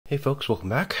Hey folks, welcome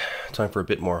back. Time for a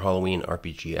bit more Halloween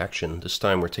RPG action. This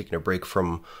time we're taking a break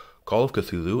from Call of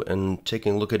Cthulhu and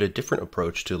taking a look at a different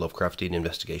approach to Lovecraftian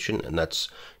investigation, and that's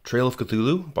Trail of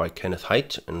Cthulhu by Kenneth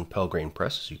Hite and Pelgrane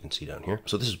Press, as you can see down here.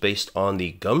 So this is based on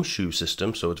the GUMSHOE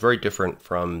system, so it's very different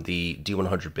from the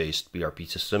D100 based BRP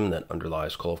system that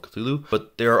underlies Call of Cthulhu,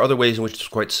 but there are other ways in which it's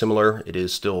quite similar. It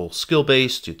is still skill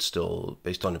based, it's still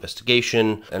based on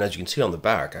investigation, and as you can see on the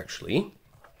back actually,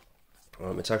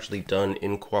 it's actually done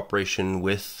in cooperation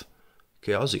with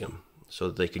Chaosium, so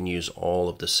that they can use all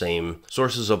of the same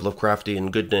sources of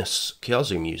Lovecraftian goodness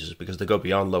Chaosium uses, because they go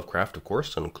beyond Lovecraft, of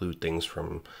course, and include things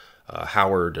from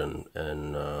Howard and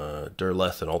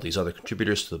Derleth and all these other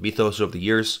contributors to the Mythos over the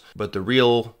years. But the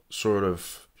real sort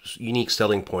of unique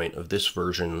selling point of this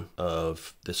version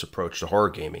of this approach to horror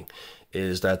gaming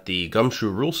is that the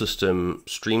GUMSHOE rule system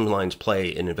streamlines play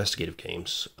in investigative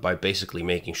games by basically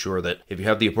making sure that if you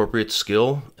have the appropriate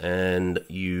skill and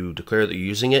you declare that you're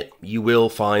using it, you will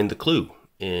find the clue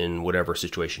in whatever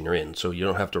situation you're in. So you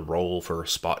don't have to roll for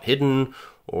spot hidden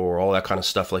or all that kind of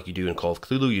stuff like you do in Call of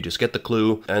Cthulhu. You just get the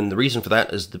clue. And the reason for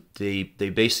that is that they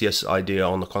base this idea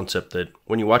on the concept that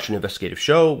when you watch an investigative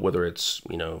show, whether it's,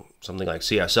 something like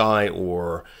CSI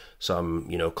or some,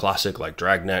 classic like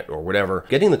Dragnet or whatever,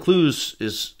 getting the clues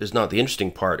is not the interesting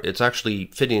part. It's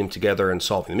actually fitting them together and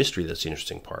solving the mystery that's the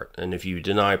interesting part. And if you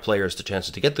deny players the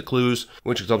chance to get the clues,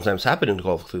 which can sometimes happen in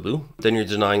Call of Cthulhu, then you're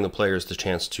denying the players the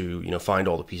chance to, find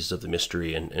all the pieces of the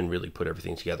mystery and really put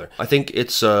everything together. I think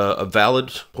it's a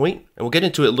valid point, and we'll get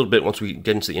into it a little bit once we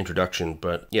get into the introduction.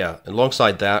 But yeah,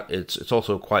 alongside that, it's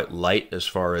also quite light as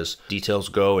far as details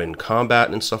go in combat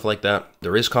and stuff like that.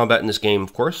 There is combat in this game,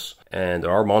 of course, and there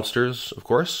are monsters, of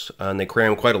course, and they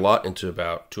cram quite a lot into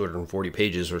about 240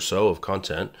 pages or so of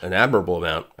content. An admirable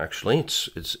amount, actually.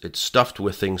 It's stuffed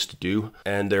with things to do,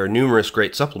 and there are numerous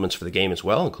great supplements for the game as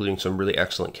well, including some really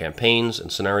excellent campaigns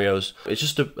and scenarios. It's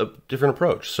just a different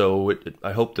approach. So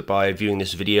I hope that by viewing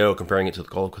this video, comparing it to the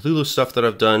Call of Cthulhu stuff that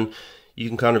I've done, you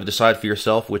can kind of decide for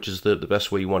yourself which is the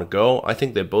best way you want to go. I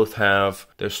think they both have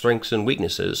their strengths and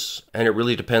weaknesses, and it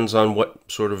really depends on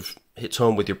what sort of hits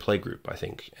home with your play group, I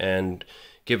think. And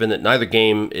given that neither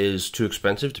game is too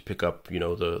expensive to pick up,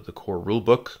 the core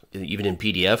rulebook, even in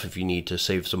PDF if you need to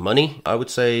save some money, I would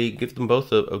say give them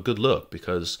both a good look,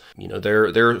 because,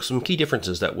 there are some key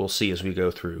differences that we'll see as we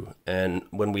go through. And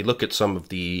when we look at some of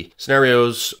the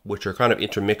scenarios, which are kind of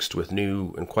intermixed with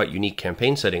new and quite unique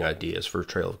campaign setting ideas for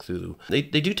Trail of Cthulhu, they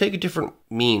do take a different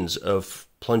means of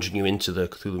plunging you into the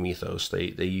Cthulhu mythos.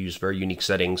 They use very unique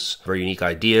settings, very unique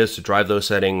ideas to drive those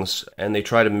settings, and they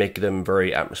try to make them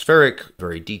very atmospheric,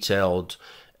 very detailed.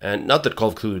 And not that Call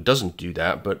of Cthulhu doesn't do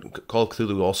that, but Call of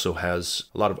Cthulhu also has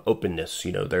a lot of openness.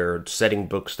 They're setting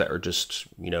books that are just,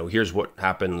 here's what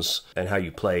happens and how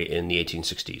you play in the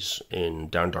 1860s in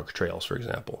Down Dark Trails, for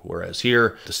example. Whereas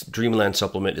here, the Dreamland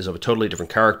supplement is of a totally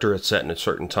different character. It's set in a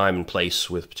certain time and place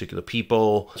with particular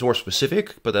people. It's more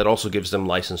specific, but that also gives them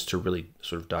license to really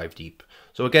sort of dive deep.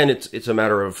 So again, it's a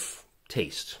matter of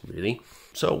taste, really.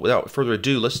 So without further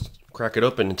ado, let's crack it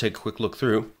open and take a quick look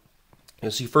through. You'll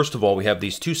see, first of all, we have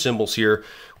these two symbols here,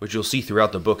 which you'll see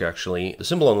throughout the book, actually. The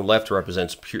symbol on the left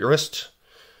represents purist.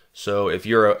 So if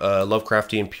you're a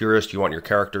Lovecraftian purist, you want your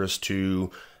characters to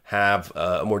have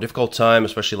a more difficult time,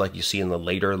 especially like you see in the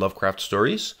later Lovecraft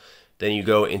stories, then you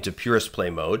go into purist play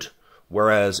mode.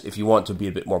 Whereas if you want to be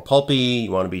a bit more pulpy,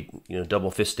 you want to be,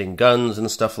 double fisting guns and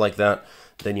stuff like that,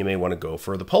 then you may want to go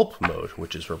for the pulp mode,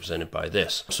 which is represented by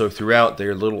this. So throughout, there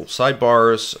are little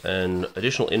sidebars and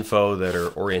additional info that are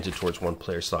oriented towards one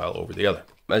player style over the other.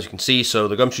 As you can see, so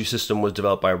the GUMSHOE system was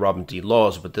developed by Robin D.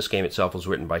 Laws, but this game itself was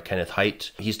written by Kenneth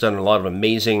Hite. He's done a lot of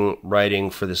amazing writing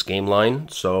for this game line,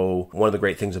 so one of the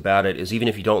great things about it is even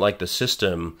if you don't like the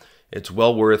system, it's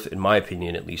well worth, in my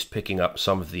opinion at least, picking up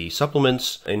some of the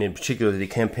supplements, and in particular the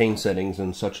campaign settings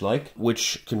and such like,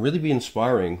 which can really be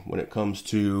inspiring when it comes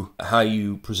to how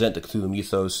you present the Cthulhu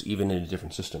mythos even in a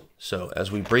different system. So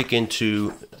as we break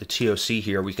into the TOC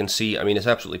here, we can see, it's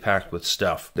absolutely packed with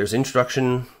stuff. There's an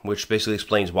introduction, which basically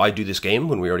explains why do this game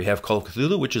when we already have Call of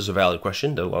Cthulhu, which is a valid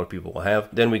question that a lot of people will have.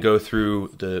 Then we go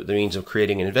through the means of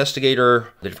creating an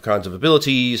investigator, the different kinds of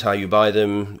abilities, how you buy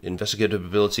them, investigative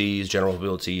abilities, general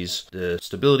abilities, the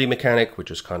stability mechanic,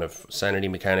 which is kind of sanity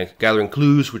mechanic, gathering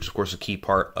clues, which is of course a key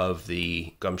part of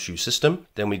the GUMSHOE system.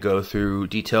 Then we go through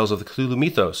details of the Cthulhu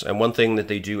mythos, and one thing that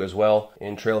they do as well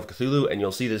in Trail of Cthulhu, and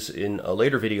you'll see this in a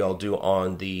later video I'll do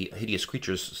on the Hideous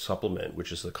Creatures supplement,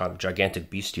 which is the kind of gigantic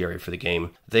bestiary for the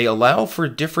game, they allow for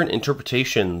different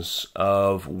interpretations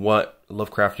of what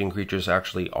Lovecraftian creatures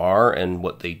actually are and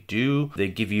what they do. They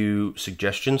give you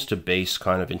suggestions to base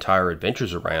kind of entire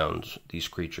adventures around these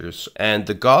creatures. And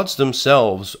the gods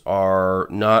themselves are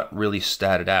not really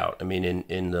statted out. I mean,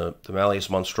 in the Malleus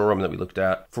Monstrorum that we looked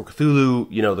at, for Cthulhu,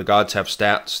 you know, the gods have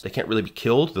stats. They can't really be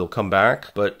killed. They'll come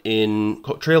back. But in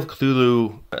Trail of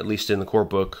Cthulhu, at least in the core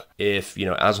book, if, you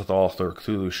know, Azathoth or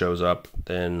Cthulhu shows up,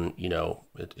 then, you know,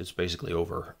 it's basically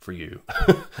over for you.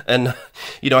 And,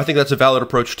 you know, I think that's a valid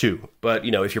approach too. But,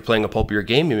 you know, if you're playing a pulpier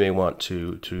game, you may want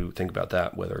to think about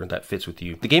that, whether that fits with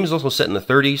you. The game is also set in the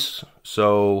 30s,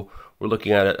 so we're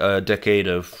looking at a decade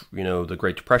of, you know, the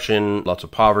Great Depression, lots of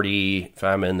poverty,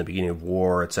 famine, the beginning of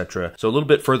war, etc. So a little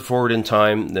bit further forward in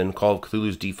time than Call of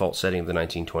Cthulhu's default setting of the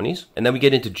 1920s. And then we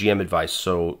get into GM advice.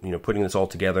 So, you know, putting this all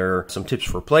together, some tips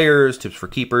for players, tips for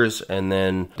keepers, and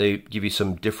then they give you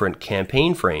some different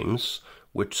campaign frames,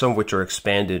 some of which are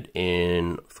expanded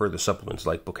in further supplements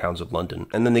like Bookhounds of London.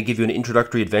 And then they give you an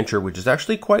introductory adventure, which is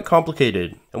actually quite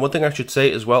complicated. And one thing I should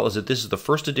say as well is that this is the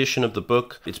first edition of the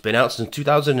book. It's been out since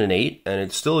 2008, and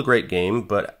it's still a great game,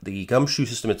 but the GUMSHOE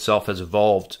system itself has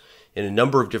evolved in a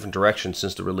number of different directions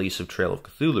since the release of Trail of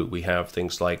Cthulhu. We have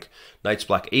things like Night's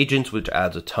Black Agents, which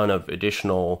adds a ton of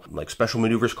additional like special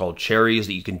maneuvers called cherries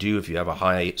that you can do if you have a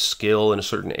high skill in a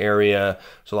certain area.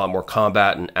 There's a lot more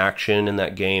combat and action in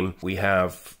that game. We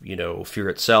have, you know, Fear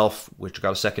Itself, which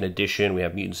got a second edition. We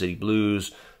have Mutant City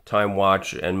Blues, Time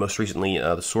Watch, and most recently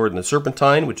The Sword and the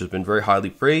Serpentine, which has been very highly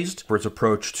praised for its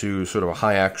approach to sort of a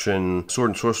high-action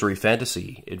sword and sorcery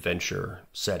fantasy adventure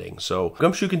setting. So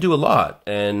GUMSHOE can do a lot,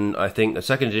 and I think the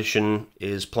second edition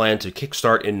is planned to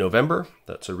kickstart in November.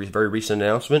 That's a very recent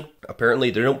announcement.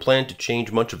 Apparently, they don't plan to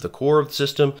change much of the core of the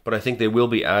system, but I think they will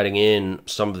be adding in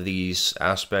some of these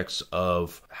aspects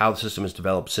of how the system is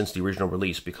developed since the original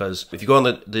release, because if you go on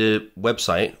the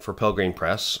website for Pelgrane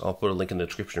Press, I'll put a link in the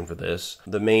description for this,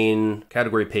 the main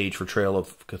category page for Trail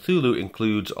of Cthulhu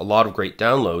includes a lot of great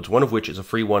downloads, one of which is a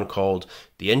free one called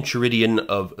The Enchiridion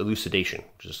of Elucidation,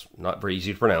 which is not very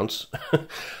easy to pronounce.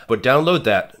 But download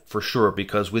that for sure,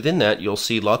 because within that you'll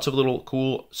see lots of little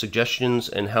cool suggestions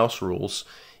and house rules,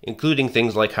 including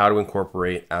things like how to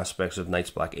incorporate aspects of Night's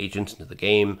Black Agents into the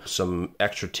game, some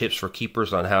extra tips for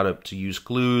keepers on how to use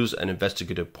clues and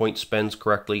investigative point spends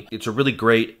correctly. It's a really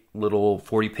great little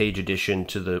 40-page addition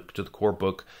to the core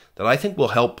book that I think will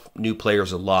help new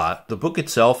players a lot. The book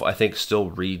itself, I think, still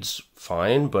reads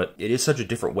fine, but it is such a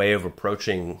different way of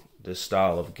approaching this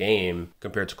style of game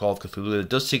compared to Call of Cthulhu. It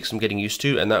does take some getting used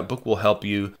to, and that book will help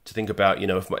you to think about, you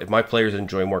know, if my players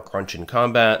enjoy more crunch in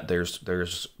combat, there's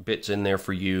bits in there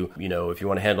for you. You know, if you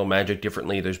want to handle magic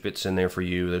differently, there's bits in there for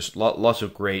you. There's lots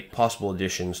of great possible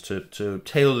additions to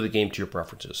tailor the game to your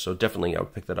preferences. So definitely I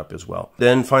would pick that up as well.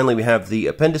 Then finally we have the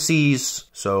appendices.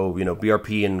 So, you know,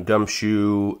 BRP and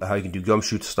GUMSHOE, how you can do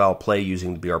GUMSHOE style play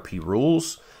using the BRP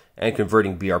rules, and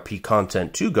converting BRP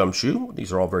content to GUMSHOE.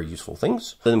 These are all very useful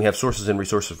things. Then we have sources and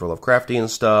resources for Lovecraftian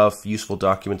stuff, useful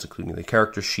documents including the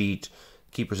character sheet,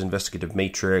 Keeper's Investigative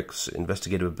Matrix,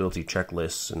 Investigative Ability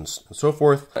Checklists, and so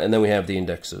forth. And then we have the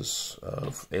indexes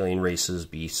of alien races,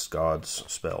 beasts, gods,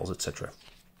 spells, etc.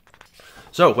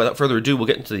 So, without further ado, we'll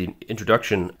get into the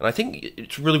introduction. And I think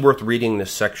it's really worth reading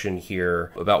this section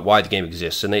here about why the game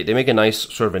exists. And they make a nice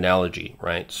sort of analogy,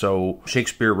 right? So,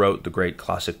 Shakespeare wrote the great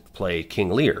classic play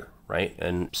King Lear, right?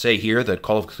 And say here that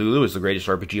Call of Cthulhu is the greatest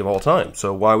RPG of all time.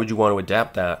 So why would you want to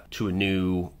adapt that to a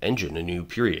new engine, a new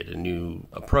period, a new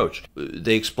approach?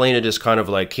 They explain it as kind of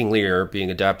like King Lear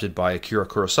being adapted by Akira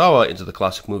Kurosawa into the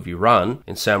classic movie Ran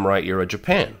in samurai-era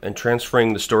Japan. And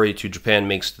transferring the story to Japan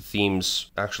makes the themes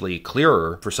actually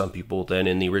clearer for some people than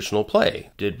in the original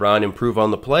play. Did Ran improve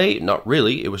on the play? Not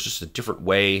really. It was just a different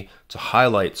way to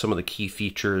highlight some of the key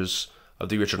features of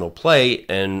the original play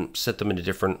and set them in a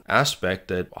different aspect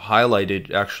that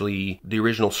highlighted actually the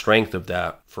original strength of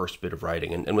that first bit of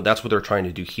writing. And that's what they're trying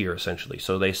to do here, essentially.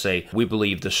 So they say, we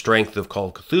believe the strength of Call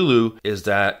of Cthulhu is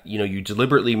that, you know, you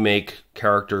deliberately make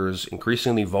characters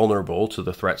increasingly vulnerable to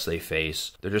the threats they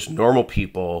face. They're just normal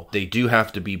people. They do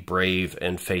have to be brave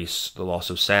and face the loss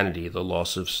of sanity, the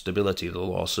loss of stability, the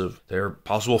loss of their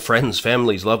possible friends,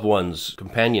 families, loved ones,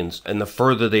 companions. And the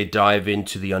further they dive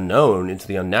into the unknown, into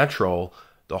the unnatural,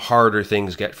 the harder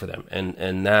things get for them.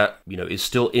 And that, you know, is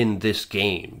still in this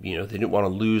game. You know, they didn't want to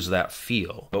lose that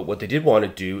feel. But what they did want to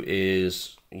do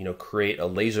is create a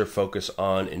laser focus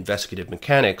on investigative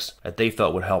mechanics that they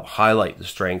felt would help highlight the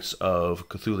strengths of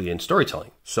Cthulhian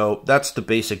storytelling. So that's the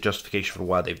basic justification for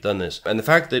why they've done this. And the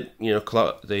fact that,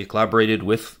 they collaborated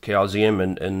with Chaosium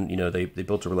and they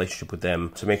built a relationship with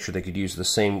them to make sure they could use the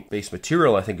same base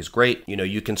material, I think is great.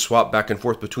 You can swap back and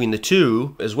forth between the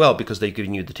two as well, because they've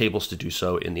given you the tables to do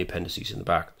so in the appendices in the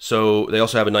back. So they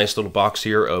also have a nice little box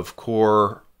here of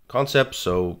core concepts,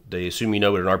 so they assume you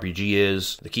know what an RPG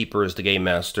is. The keeper is the game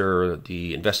master,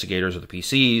 the investigators are the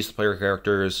PCs, the player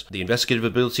characters. The investigative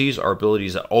abilities are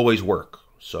abilities that always work.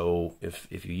 So if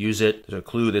you use it, there's a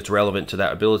clue that's relevant to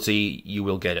that ability, you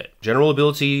will get it. General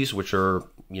abilities, which are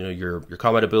your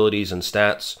combat abilities and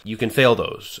stats, you can fail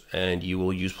those, and you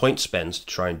will use point spends to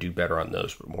try and do better on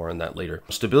those, but more on that later.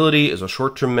 Stability is a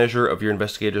short-term measure of your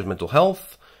investigator's mental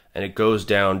health, and it goes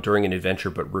down during an adventure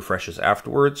but refreshes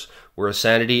afterwards, whereas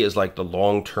sanity is like the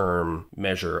long-term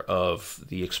measure of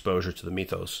the exposure to the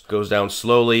mythos. It goes down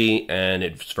slowly, and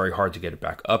it's very hard to get it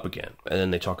back up again. And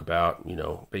then they talk about,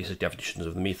 basic definitions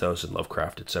of the mythos and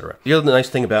Lovecraft, etc. The other nice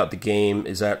thing about the game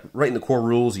is that right in the core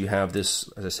rules, you have this,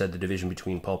 as I said, the division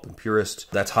between pulp and purist.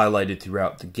 That's highlighted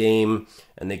throughout the game,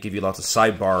 and they give you lots of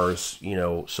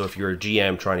sidebars, so if you're a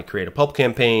GM trying to create a pulp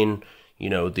campaign,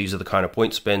 these are the kind of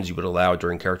point spends you would allow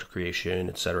during character creation,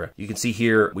 etc. You can see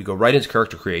here, we go right into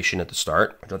character creation at the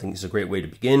start, which I think is a great way to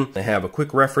begin. I have a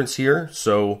quick reference here.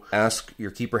 So ask your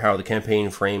keeper how the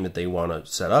campaign frame that they want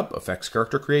to set up affects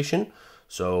character creation.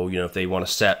 So, if they want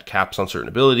to set caps on certain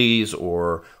abilities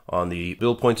or on the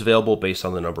build points available based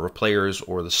on the number of players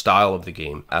or the style of the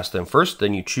game, ask them first.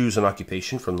 Then you choose an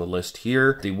occupation from the list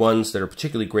here. The ones that are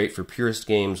particularly great for purist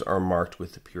games are marked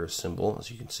with the purist symbol,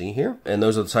 as you can see here. And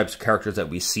those are the types of characters that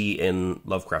we see in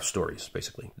Lovecraft stories,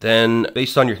 basically. Then,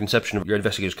 based on your conception of your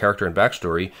investigator's character and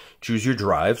backstory, choose your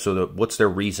drive. So what's their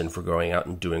reason for going out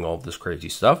and doing all of this crazy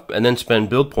stuff? And then spend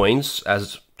build points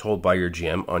as told by your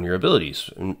GM on your abilities,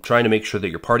 and trying to make sure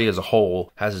that your party as a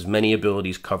whole has as many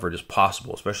abilities covered as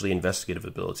possible, especially investigative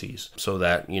abilities, so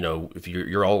that, if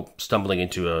you're all stumbling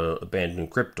into a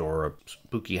abandoned crypt or a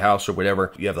spooky house or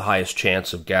whatever, you have the highest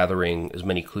chance of gathering as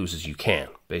many clues as you can,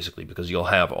 basically, because you'll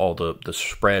have all the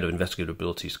spread of investigative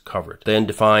abilities covered. Then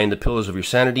define the pillars of your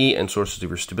sanity and sources of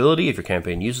your stability if your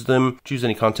campaign uses them. Choose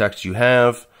any contacts you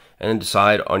have, and then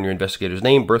decide on your investigator's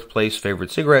name, birthplace, favorite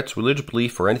cigarettes, religious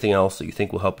belief, or anything else that you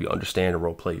think will help you understand and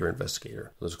roleplay your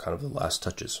investigator. Those are kind of the last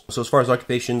touches. So as far as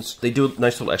occupations, they do a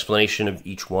nice little explanation of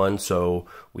each one. So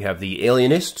we have the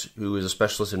alienist, who is a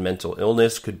specialist in mental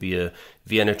illness, could be a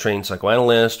Vienna-trained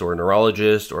psychoanalyst or a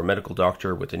neurologist or a medical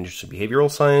doctor with interest in behavioral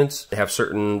science. They have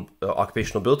certain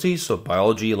occupational abilities, so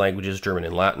biology, languages, German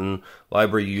and Latin,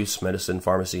 library use, medicine,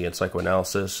 pharmacy, and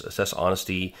psychoanalysis, assess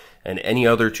honesty, and any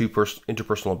other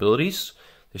interpersonal abilities.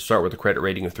 They start with a credit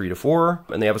rating of 3 to 4,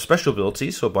 and they have a special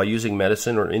ability, so by using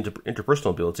medicine or interpersonal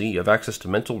ability, you have access to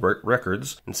mental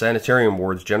records and sanitarium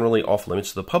wards generally off limits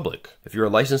to the public. If you're a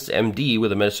licensed MD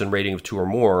with a medicine rating of 2 or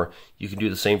more, you can do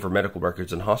the same for medical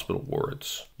records and hospital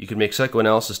wards. You can make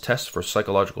psychoanalysis tests for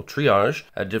psychological triage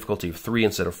at a difficulty of 3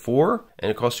 instead of 4, and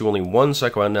it costs you only 1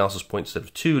 psychoanalysis point instead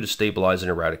of 2 to stabilize an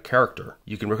erratic character.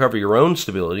 You can recover your own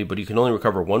stability, but you can only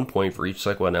recover 1 point for each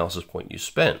psychoanalysis point you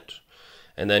spent.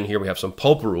 And then here we have some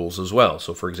pulp rules as well.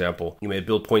 So for example, you may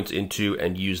build points into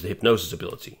and use the hypnosis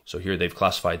ability. So here they've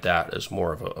classified that as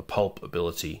more of a pulp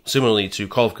ability. Similarly to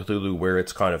Call of Cthulhu, where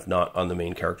it's kind of not on the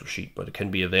main character sheet, but it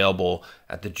can be available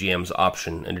at the GM's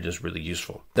option, and it is really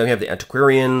useful. Then we have the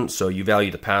antiquarian, so you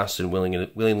value the past and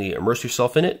willingly immerse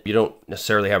yourself in it. You don't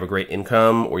necessarily have a great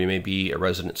income, or you may be a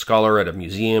resident scholar at a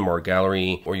museum or a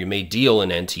gallery, or you may deal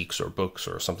in antiques or books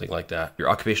or something like that. Your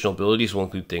occupational abilities will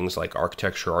include things like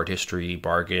architecture, art history,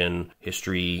 bargain,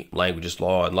 history, languages,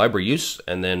 law, and library use,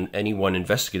 and then any one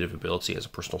investigative ability as a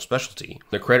personal specialty.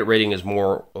 The credit rating is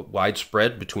more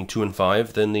widespread between 2 and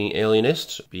 5 than the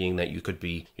alienist, being that you could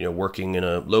be, working in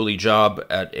a lowly job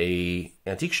at a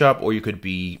antique shop, or you could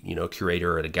be, a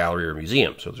curator at a gallery or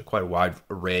museum. So there's quite a wide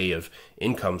array of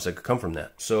incomes that could come from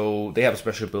that. So they have a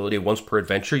special ability. Once per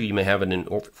adventure, you may have an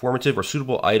informative or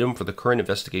suitable item for the current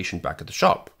investigation back at the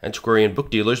shop. Antiquarian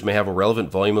book dealers may have a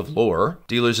relevant volume of lore.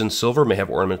 Dealers in silver may have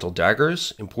ornamental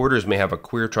daggers. Importers may have a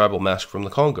queer tribal mask from the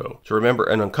Congo. To remember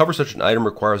and uncover such an item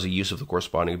requires the use of the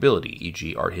corresponding ability,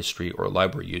 e.g. art history or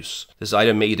library use. This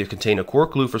item may either contain a core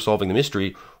clue for solving the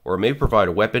mystery, or it may provide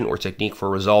a weapon or technique for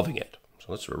resolving it.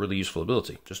 So that's a really useful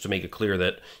ability. Just to make it clear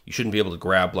that you shouldn't be able to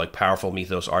grab like powerful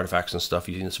mythos artifacts and stuff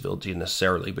using this ability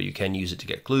necessarily, but you can use it to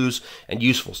get clues and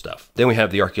useful stuff. Then we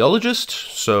have the archaeologist,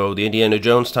 so the Indiana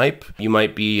Jones type. You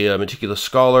might be a meticulous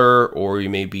scholar, or you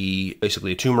may be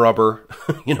basically a tomb robber,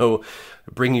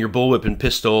 bringing your bullwhip and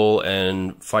pistol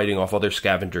and fighting off other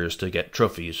scavengers to get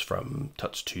trophies from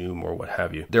Tut's tomb or what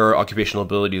have you. Their occupational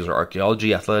abilities are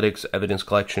archaeology, athletics, evidence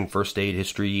collection, first aid,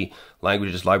 history,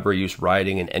 languages, library use,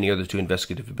 writing, and any other two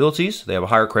investigative abilities. They have a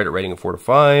higher credit rating of 4 to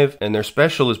 5, and their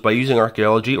special is by using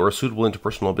archaeology or a suitable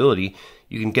interpersonal ability,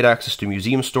 you can get access to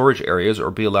museum storage areas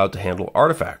or be allowed to handle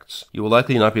artifacts. You will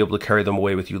likely not be able to carry them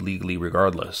away with you legally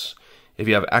regardless. If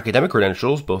you have academic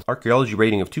credentials, both archaeology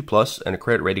rating of 2+ and a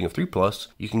credit rating of 3+,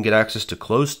 you can get access to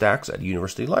closed stacks at a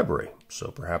university library. So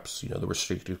perhaps, the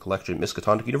restricted collection at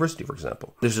Miskatonic University, for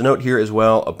example. There's a note here as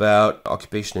well about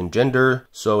occupation and gender.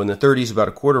 So in the 30s, about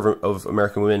a quarter of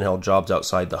American women held jobs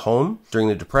outside the home. During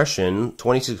the Depression,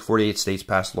 26 of 48 states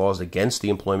passed laws against the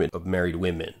employment of married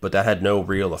women, but that had no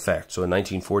real effect. So in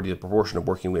 1940, the proportion of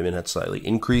working women had slightly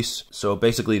increased. So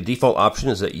basically, the default option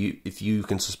is that if you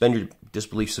can suspend your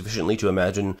disbelief sufficiently to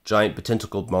imagine giant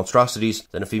tentacled monstrosities,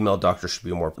 then a female doctor should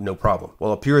be no problem.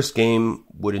 While a purist game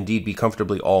would indeed be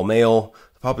comfortably all male,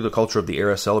 the popular culture of the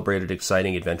era celebrated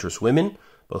exciting, adventurous women,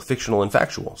 both fictional and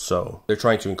factual. So they're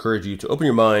trying to encourage you to open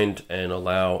your mind and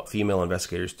allow female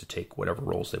investigators to take whatever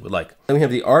roles they would like. Then we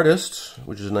have the artist,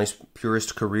 which is a nice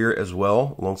purist career as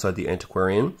well, alongside the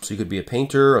antiquarian. So you could be a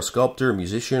painter, a sculptor, a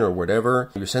musician, or whatever.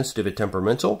 You're sensitive and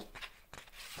temperamental.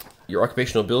 Your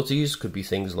occupational abilities could be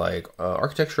things like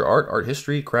architecture, art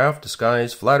history, craft,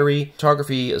 disguise, flattery,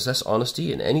 photography, assess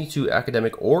honesty, and any two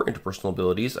academic or interpersonal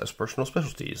abilities as personal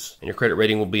specialties. And your credit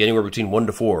rating will be anywhere between 1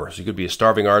 to 4. So you could be a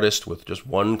starving artist with just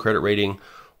 1 credit rating,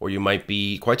 or you might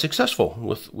be quite successful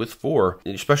with 4.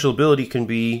 Your special ability can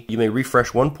be, you may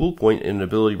refresh 1 pool point in an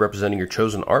ability representing your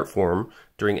chosen art form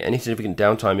during any significant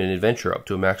downtime in an adventure up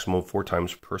to a maximum of 4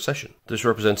 times per session. This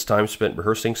represents time spent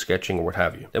rehearsing, sketching, or what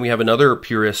have you. Then we have another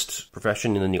purist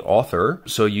profession in the author.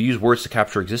 So you use words to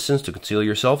capture existence, to conceal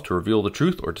yourself, to reveal the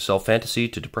truth, or to sell fantasy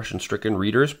to depression-stricken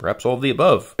readers, perhaps all of the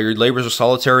above. Your labors are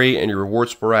solitary and your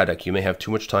rewards sporadic. You may have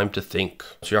too much time to think.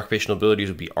 So your occupational abilities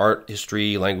would be art,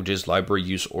 history, languages, library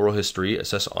use, oral history,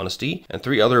 assess honesty, and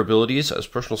 3 other abilities as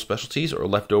personal specialties or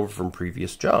left over from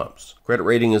previous jobs. Credit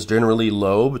rating is generally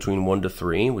low, between 1 to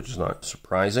 3, which is not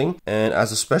surprising. And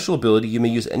as a special ability, you may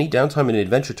use any downtime in an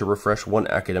adventure to refresh 1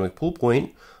 academic pool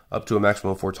point up to a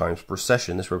maximum of 4 times per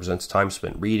session. This represents time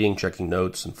spent reading, checking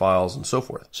notes and files, and so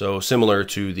forth. So similar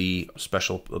to the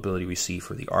special ability we see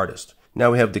for the artist.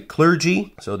 Now we have the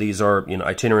clergy. So these are,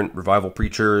 itinerant revival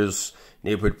preachers,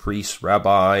 neighborhood priests,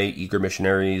 rabbi, eager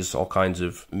missionaries, all kinds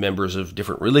of members of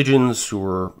different religions who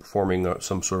are performing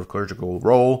some sort of clerical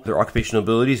role. Their occupational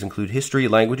abilities include history,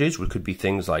 languages, which could be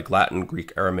things like Latin,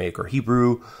 Greek, Aramaic, or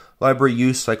Hebrew, library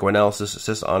use, psychoanalysis,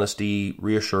 assess honesty,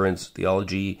 reassurance,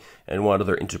 theology, and 1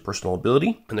 other interpersonal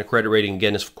ability. And their credit rating,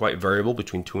 again, is quite variable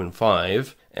between 2 and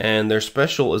 5. And their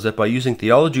special is that by using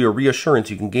theology or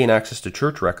reassurance, you can gain access to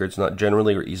church records not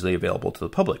generally or easily available to the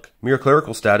public. Mere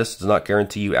clerical status does not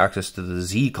guarantee you access to the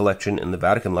Z collection in the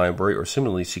Vatican Library or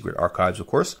similarly secret archives, of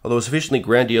course, although a sufficiently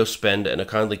grandiose spend and a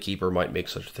kindly keeper might make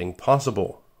such a thing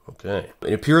possible. Okay.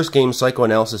 In a purist game,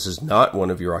 psychoanalysis is not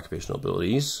one of your occupational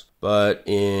abilities. But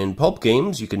in pulp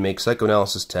games, you can make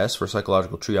psychoanalysis tests for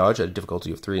psychological triage at a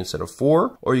difficulty of 3 instead of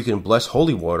 4, or you can bless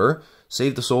holy water,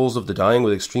 save the souls of the dying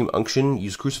with extreme unction,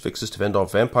 use crucifixes to fend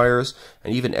off vampires,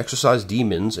 and even exorcise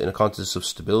demons in a contest of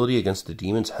stability against the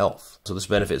demon's health. So this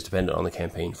benefit is dependent on the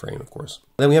campaign frame, of course.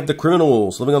 Then we have the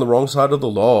criminals living on the wrong side of the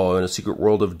law in a secret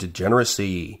world of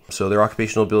degeneracy. So their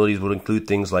occupational abilities would include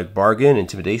things like bargain,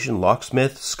 intimidation,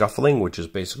 locksmith, scuffling, which is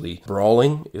basically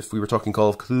brawling, if we were talking Call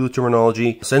of Cthulhu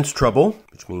terminology, sense trouble,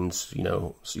 which means,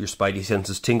 your spidey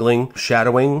senses tingling,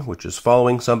 shadowing, which is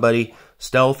following somebody,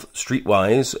 stealth,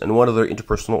 streetwise, and 1 other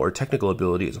interpersonal or technical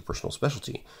ability is a personal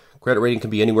specialty. Credit rating can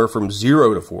be anywhere from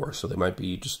 0 to 4, so they might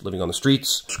be just living on the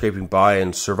streets, scraping by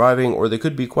and surviving, or they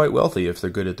could be quite wealthy if they're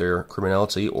good at their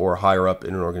criminality or higher up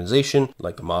in an organization,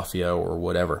 like the mafia or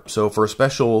whatever. So for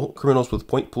special, criminals with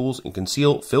point pools in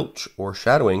conceal, filch, or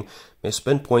shadowing may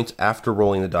spend points after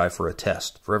rolling the die for a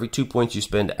test. For every 2 points you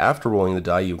spend after rolling the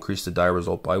die, you increase the die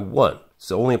result by 1.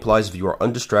 So it only applies if you are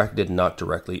undistracted and not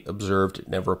directly observed. It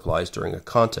never applies during a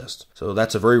contest. So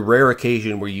that's a very rare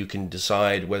occasion where you can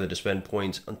decide whether to spend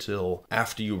points until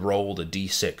after you roll the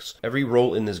d6. Every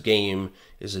roll in this game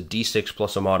is a d6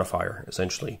 plus a modifier,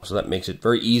 essentially. So that makes it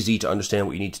very easy to understand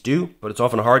what you need to do, but it's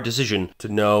often a hard decision to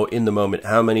know in the moment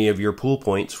how many of your pool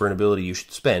points for an ability you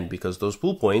should spend, because those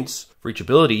pool points for each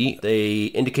ability, they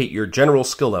indicate your general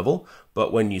skill level,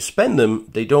 but when you spend them,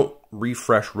 they don't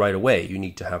refresh right away. You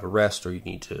need to have a rest, or you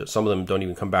need to, some of them don't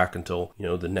even come back until,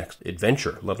 the next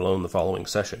adventure, let alone the following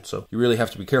session. So you really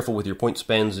have to be careful with your point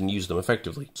spends and use them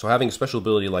effectively. So having a special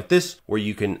ability like this, where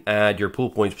you can add your pool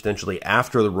points potentially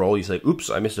after the roll, you say, oops,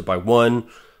 I missed it by 1,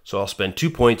 so I'll spend 2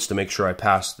 points to make sure I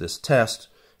pass this test.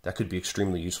 That could be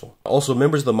extremely useful. Also,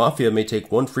 members of the Mafia may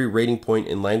take 1 free rating point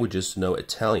in languages to know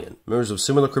Italian. Members of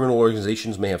similar criminal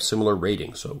organizations may have similar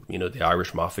ratings. So, you know, the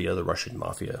Irish Mafia, the Russian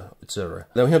Mafia, etc.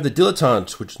 Then we have the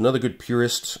Dilettante, which is another good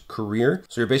purist career.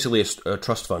 So you're basically a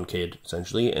trust fund kid,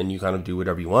 essentially, and you kind of do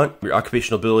whatever you want. Your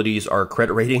occupational abilities are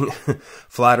credit rating,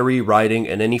 flattery, writing,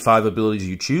 and any 5 abilities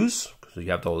you choose. So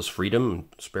you have all this freedom and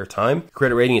spare time.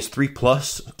 Credit rating is 3+,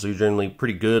 so you're generally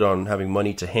pretty good on having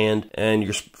money to hand.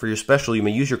 And for your special, you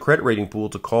may use your credit rating pool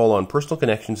to call on personal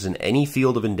connections in any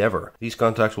field of endeavor. These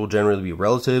contacts will generally be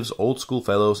relatives, old school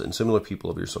fellows, and similar people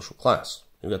of your social class.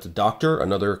 We've got the Doctor,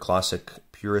 another classic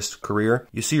purist career.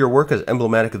 You see your work as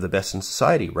emblematic of the best in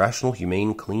society, rational,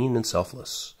 humane, clean, and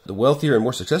selfless. The wealthier and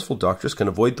more successful doctors can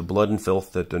avoid the blood and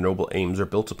filth that their noble aims are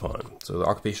built upon. So the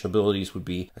occupational abilities would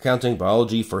be accounting,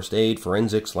 biology, first aid,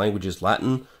 forensics, languages,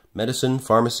 Latin, medicine,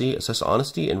 pharmacy, assess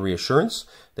honesty, and reassurance.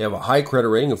 They have a high credit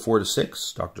rating of 4 to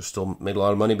 6. Doctors still made a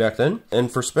lot of money back then. And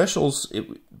for specials,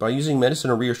 by using medicine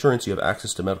or reassurance, you have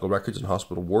access to medical records and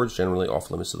hospital wards, generally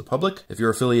off limits to the public. If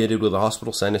you're affiliated with a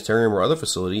hospital, sanitarium, or other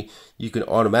facility, you can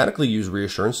automatically use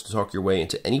reassurance to talk your way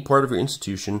into any part of your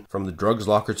institution, from the drugs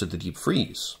locker to the deep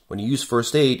freeze. When you use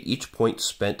first aid, each point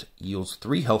spent yields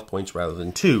 3 health points rather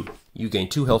than 2. You gain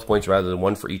 2 health points rather than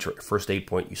 1 for each first aid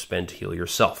point you spend to heal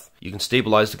yourself. You can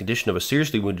stabilize the condition of a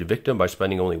seriously wounded victim by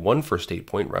spending only 1 first aid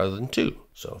point rather than 2.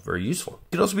 So, very useful.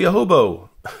 You could also be a hobo.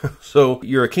 So,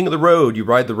 you're a king of the road. You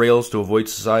ride the rails to avoid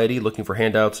society, looking for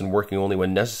handouts and working only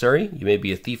when necessary. You may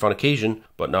be a thief on occasion,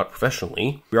 but not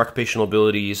professionally. Your occupational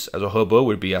abilities as a hobo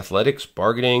would be athletics,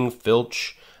 bargaining,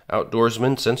 filch,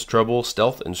 outdoorsman, sense trouble,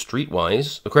 stealth, and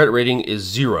streetwise. The credit rating is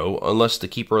 0 unless the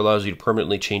keeper allows you to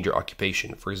permanently change your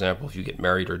occupation. For example, if you get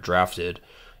married or drafted,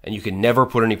 and you can never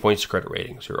put any points to credit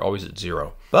ratings. You're always at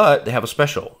 0. But they have a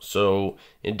special. So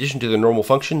in addition to their normal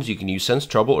functions, you can use sense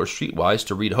trouble or streetwise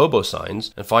to read hobo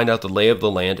signs and find out the lay of the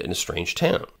land in a strange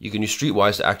town. You can use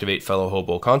streetwise to activate fellow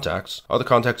hobo contacts. Other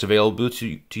contacts available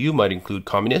to you might include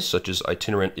communists, such as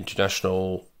itinerant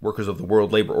international workers of the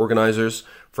world labor organizers,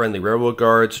 friendly railroad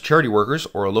guards, charity workers,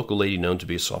 or a local lady known to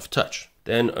be a soft touch.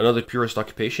 Then another purist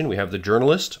occupation, we have the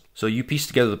journalist. So you piece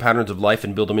together the patterns of life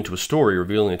and build them into a story,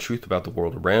 revealing the truth about the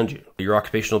world around you. Your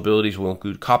occupational abilities will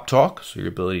include cop talk, so your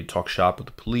ability to talk shop with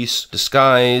the police,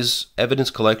 disguise, evidence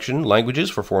collection,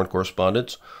 languages for foreign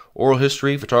correspondence, oral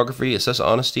history, photography, assess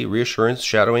honesty, reassurance,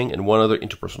 shadowing, and 1 other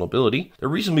interpersonal ability. They're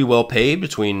reasonably well paid,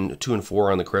 between 2 and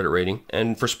 4 on the credit rating.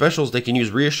 And for specials, they can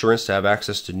use reassurance to have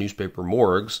access to newspaper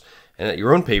morgues. And at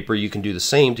your own paper, you can do the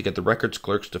same to get the records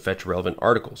clerks to fetch relevant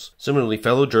articles. Similarly,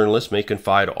 fellow journalists may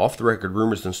confide off-the-record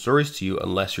rumors and stories to you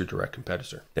unless you're a direct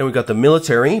competitor. Then we've got the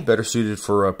military, better suited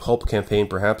for a pulp campaign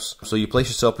perhaps. So you place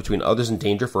yourself between others in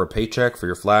danger for a paycheck, for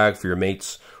your flag, for your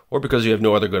mates, or because you have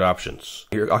no other good options.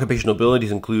 Your occupational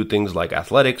abilities include things like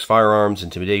athletics, firearms,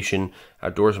 intimidation,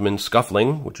 outdoorsman,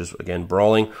 scuffling, which is, again,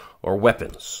 brawling, or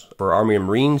weapons. For Army and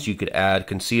Marines, you could add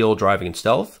conceal, driving, and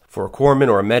stealth. For a corpsman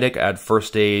or a medic, add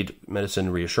first aid, medicine,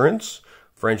 and reassurance.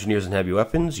 For engineers and heavy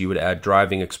weapons, you would add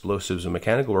driving, explosives, and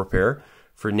mechanical repair.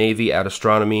 For Navy, add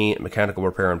astronomy, mechanical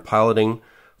repair, and piloting.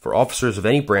 For officers of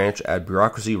any branch, add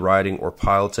bureaucracy, riding, or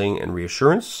piloting, and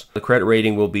reassurance. The credit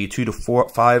rating will be 2 to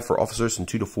 5 for officers and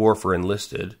 2 to 4 for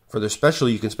enlisted. For their special,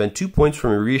 you can spend 2 points from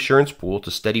your reassurance pool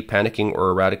to steady panicking or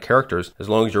erratic characters, as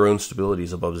long as your own stability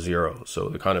is above 0. So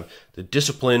the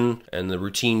discipline and the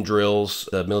routine drills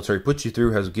the military puts you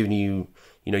through has given you,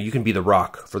 you can be the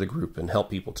rock for the group and help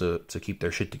people to keep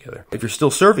their shit together. If you're still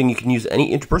serving, you can use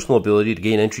any interpersonal ability to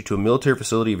gain entry to a military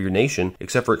facility of your nation,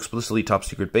 except for explicitly top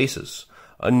secret bases.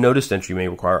 Unnoticed entry may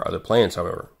require other plans,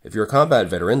 however. If you're a combat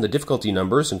veteran, the difficulty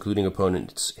numbers, including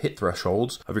opponents' hit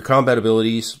thresholds, of your combat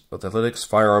abilities, both athletics,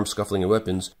 firearms, scuffling, and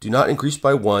weapons, do not increase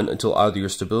by 1 until either your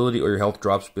stability or your health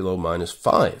drops below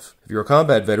 -5. If you're a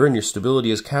combat veteran, your stability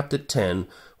is capped at 10,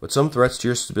 but some threats to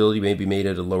your stability may be made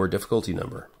at a lower difficulty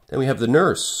number. Then we have the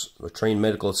nurse, a trained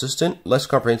medical assistant, less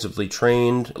comprehensively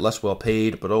trained, less well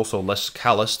paid, but also less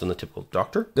callous than the typical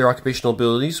doctor. Their occupational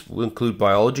abilities will include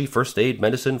biology, first aid,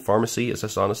 medicine, pharmacy,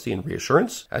 assess honesty, and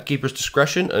reassurance. At keeper's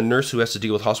discretion, a nurse who has to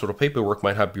deal with hospital paperwork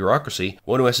might have bureaucracy.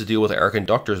 One who has to deal with arrogant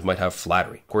doctors might have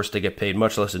flattery. Of course, they get paid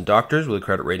much less than doctors, with a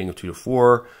credit rating of 2 to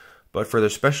 4. But for their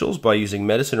specials, by using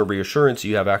medicine or reassurance,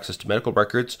 you have access to medical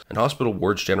records and hospital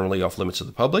wards generally off limits to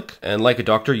the public. And like a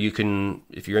doctor, you can,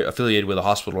 if you're affiliated with a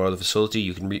hospital or other facility,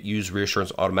 you can use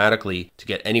reassurance automatically to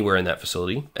get anywhere in that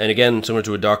facility. And again, similar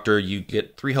to a doctor, you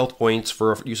get 3 health points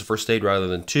for use of first aid rather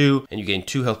than 2, and you gain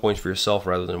 2 health points for yourself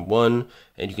rather than 1.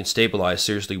 and you can stabilize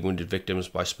seriously wounded victims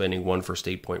by spending 1 first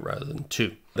aid point rather than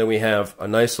 2. Then we have a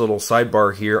nice little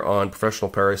sidebar here on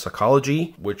professional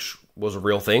parapsychology, which was a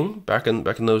real thing back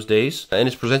in those days, and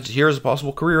it's presented here as a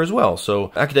possible career as well.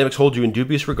 So academics hold you in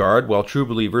dubious regard, while true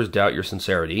believers doubt your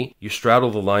sincerity. You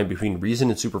straddle the line between reason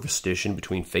and superstition,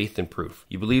 between faith and proof.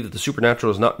 You believe that the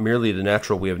supernatural is not merely the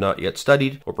natural we have not yet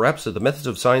studied, or perhaps that the methods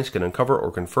of science can uncover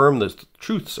or confirm the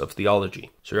truths of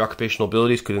theology. So your occupational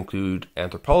abilities could include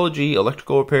anthropology,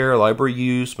 electrical repair, library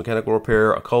use, mechanical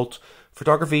repair, occult,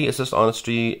 photography, assist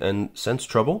honesty, and sense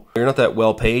trouble. You're not that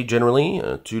well paid generally,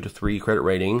 2 to 3 credit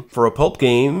rating. For a pulp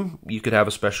game, you could have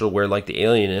a special where, like the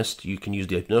Alienist, you can use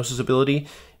the hypnosis ability.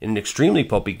 In an extremely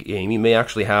pulpy game, you may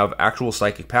actually have actual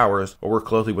psychic powers or work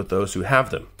closely with those who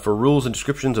have them. For rules and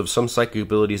descriptions of some psychic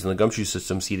abilities in the GUMSHOE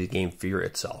system, see the game Fear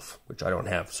itself, which I don't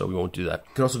have, so we won't do that.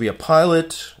 You can also be a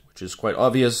pilot, which is quite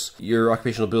obvious. Your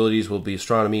occupational abilities will be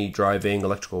astronomy, driving,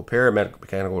 electrical repair,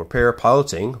 mechanical repair,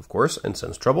 piloting, of course, and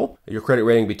sense trouble. Your credit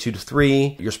rating will be 2 to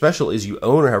 3. Your special is you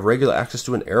own or have regular access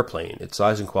to an airplane. Its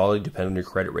size and quality depend on your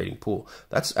credit rating pool.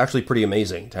 That's actually pretty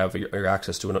amazing to have your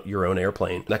access to your own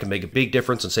airplane. That can make a big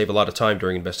difference and save a lot of time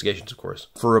during investigations, of course.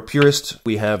 For a purist,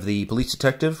 we have the police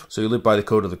detective. So you live by the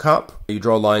code of the cop. You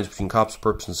draw lines between cops,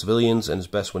 perps, and civilians, and it's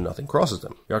best when nothing crosses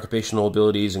them. Your occupational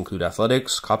abilities include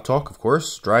athletics, cop talk, of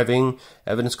course, driving,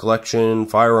 evidence collection,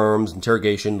 firearms,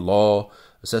 interrogation, law,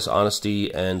 assess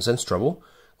honesty, and sense trouble.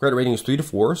 Credit rating is 3 to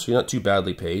 4, so you're not too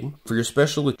badly paid. For your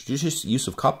special with judicious use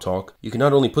of cop talk, you can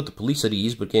not only put the police at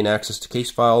ease, but gain access to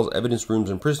case files, evidence rooms,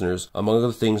 and prisoners, among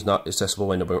other things not accessible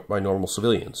by normal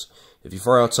civilians. If you're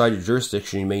far outside your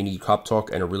jurisdiction, you may need cop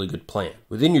talk and a really good plan.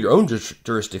 Within your own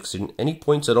jurisdiction, any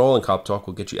points at all in cop talk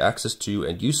will get you access to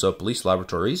and use of police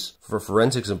laboratories for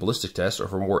forensics and ballistic tests or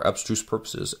for more abstruse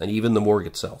purposes, and even the morgue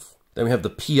itself. Then we have the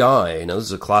PI. Now, this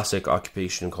is a classic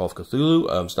occupation in Call of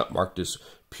Cthulhu. It's not marked as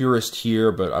purist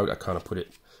here, but I kind of put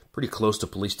it pretty close to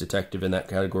police detective in that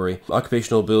category.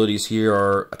 Occupational abilities here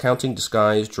are accounting,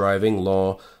 disguise, driving,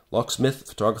 law, locksmith,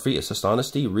 photography, assist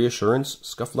honesty, reassurance,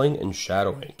 scuffling, and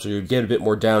shadowing. So you get a bit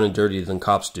more down and dirty than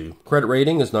cops do. Credit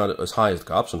rating is not as high as the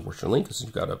cops, unfortunately, because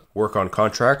you've got to work on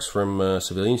contracts from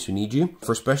civilians who need you.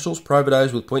 For specials, private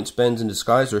eyes with point spends in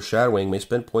disguise or shadowing may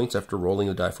spend points after rolling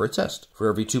the die for a test. For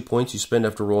every 2 points you spend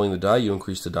after rolling the die, you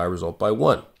increase the die result by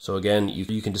 1. So again,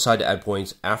 you can decide to add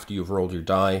points after you've rolled your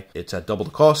die. It's at double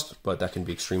the cost, but that can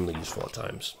be extremely useful at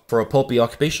times. For a pulpy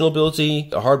occupational ability,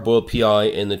 a hard-boiled PI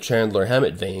in the Chandler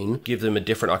Hammett vein, give them a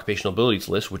different occupational abilities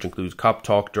list, which includes cop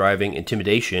talk, driving,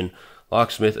 intimidation,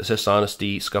 locksmith, assist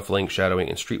honesty, scuffling, shadowing,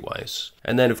 and streetwise.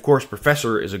 And then, of course,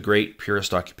 professor is a great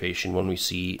purist occupation, one we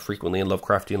see frequently in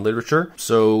Lovecraftian literature.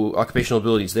 So occupational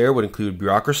abilities there would include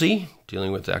bureaucracy,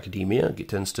 dealing with academia. It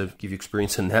tends to give you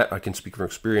experience in that. I can speak from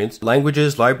experience.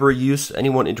 Languages, library use, any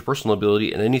one interpersonal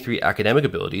ability, and any 3 academic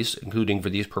abilities, including for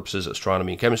these purposes,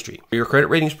 astronomy and chemistry. Your credit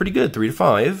rating is pretty good, 3 to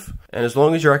 5. And as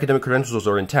long as your academic credentials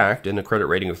are intact and a credit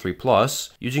rating of 3+,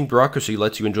 using bureaucracy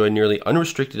lets you enjoy nearly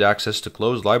unrestricted access to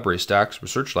closed library stacks,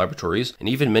 research laboratories, and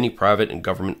even many private and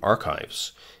government archives.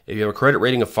 If you have a credit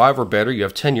rating of 5 or better, you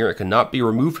have tenure and cannot be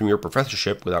removed from your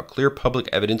professorship without clear public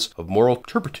evidence of moral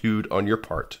turpitude on your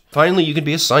part. Finally, you can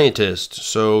be a scientist.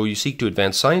 So you seek to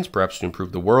advance science, perhaps to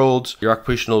improve the world. Your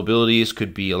occupational abilities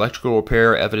could be electrical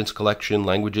repair, evidence collection,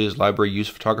 languages, library use,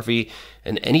 photography,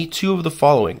 and any 2 of the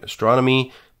following: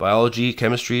 astronomy, biology,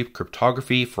 chemistry,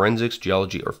 cryptography, forensics,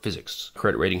 geology, or physics.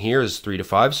 Credit rating here is 3 to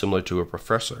 5, similar to a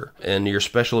professor. And your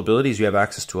special abilities, you have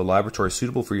access to a laboratory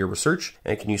suitable for your research,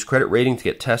 and can use credit rating to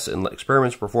get tests and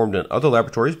experiments performed in other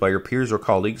laboratories by your peers or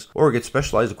colleagues, or get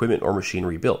specialized equipment or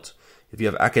machinery built. If you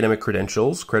have academic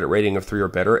credentials, credit rating of 3 or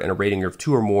better, and a rating of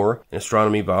 2 or more in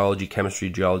astronomy, biology, chemistry,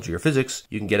 geology, or physics,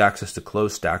 you can get access to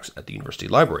closed stacks at the university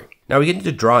library. Now we get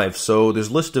into drives. So there's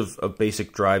a list of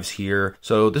basic drives here.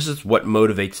 So this is what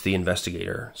motivates the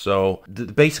investigator. So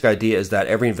the basic idea is that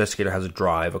every investigator has a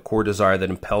drive, a core desire that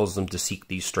impels them to seek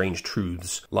these strange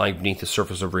truths lying beneath the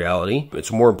surface of reality.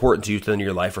 It's more important to you than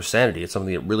your life or sanity. It's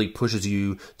something that really pushes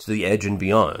you to the edge and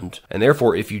beyond. And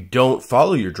therefore, if you don't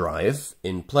follow your drive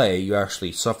in play, you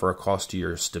actually suffer a cost to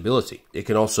your stability. It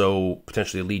can also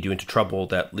potentially lead you into trouble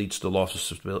that leads to the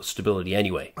loss of stability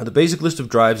anyway. The basic list of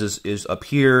drives is up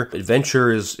here.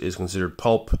 Adventure is considered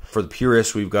pulp. For the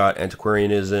purists, we've got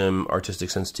antiquarianism, artistic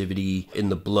sensitivity, in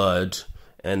the blood.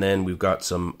 And then we've got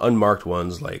some unmarked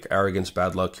ones like arrogance,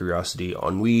 bad luck, curiosity,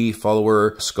 ennui,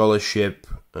 follower, scholarship,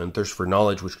 and thirst for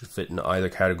knowledge, which could fit in either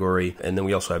category. And then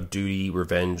we also have duty,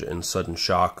 revenge, and sudden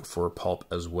shock for pulp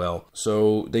as well.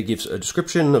 So they give a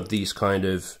description of these kind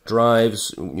of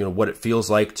drives, what it feels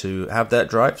like to have that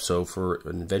drive. So for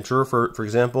an adventurer, for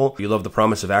example, if you love the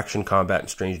promise of action, combat, and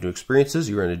strange new experiences,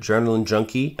 you're an adrenaline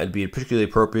junkie. It'd be particularly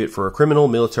appropriate for a criminal,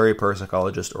 military,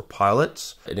 parapsychologist, or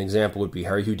pilots. An example would be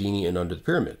Harry Houdini and Under the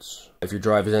Pyramids. If your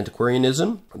drive is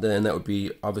antiquarianism, then that would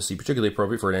be obviously particularly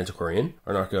appropriate for an antiquarian,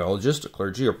 an archaeologist, a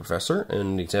clergy, or professor. And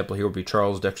an example here would be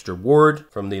Charles Dexter Ward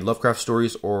from the Lovecraft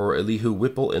stories, or Elihu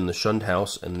Whipple in The Shunned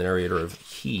House and narrator of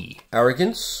He.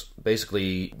 Arrogance,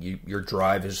 basically your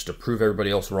drive is to prove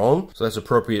everybody else wrong. So that's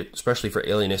appropriate especially for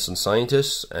alienists and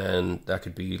scientists, and that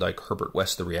could be like Herbert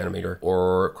West the Reanimator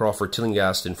or Crawford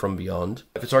Tillinghast in From Beyond.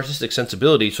 If it's artistic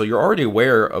sensibility, so you're already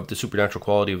aware of the supernatural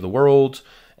quality of the world,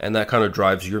 and that kind of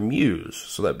drives your muse.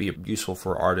 So that'd be useful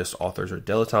for artists, authors, or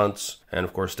dilettantes. And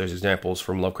of course, there's examples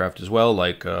from Lovecraft as well,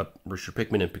 like Richard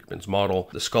Pickman and Pickman's Model,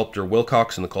 the sculptor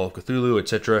Wilcox in the Call of Cthulhu,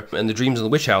 etc. And the Dreams in the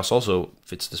Witch House also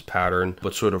fits this pattern,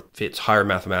 but sort of fits higher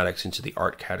mathematics into the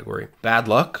art category. Bad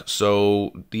luck.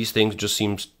 So these things just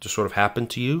seem to sort of happen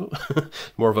to you.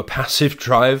 More of a passive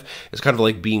drive. It's kind of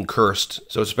like being cursed.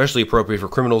 So it's especially appropriate for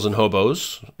criminals and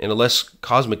hobos. In a less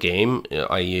cosmic game,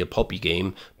 i.e. a pulpy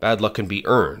game, bad luck can be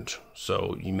earned.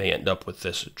 So you may end up with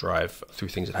this drive through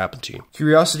things that happen to you.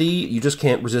 Curiosity, you just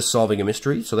can't resist solving a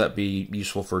mystery. So that'd be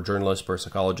useful for journalists,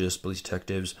 parapsychologists, police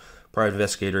detectives, private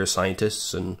investigators,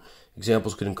 scientists, and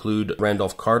examples could include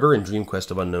Randolph Carter in Dream Quest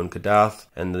of Unknown Kadath,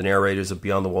 and the narrators of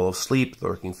Beyond the Wall of Sleep, The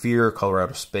Lurking Fear, Color Out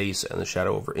of Space, and The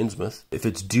Shadow over Innsmouth. If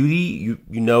it's duty, you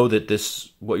know that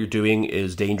what you're doing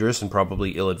is dangerous and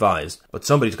probably ill-advised, but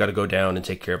somebody's got to go down and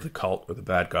take care of the cult or the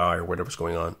bad guy or whatever's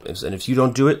going on. And if you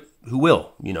don't do it, who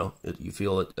will? You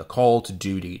feel a call to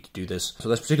duty to do this. So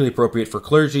that's particularly appropriate for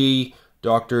clergy,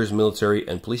 doctors, military,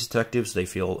 and police detectives. They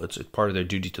feel it's part of their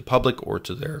duty to the public or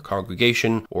to their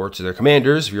congregation or to their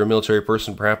commanders, if you're a military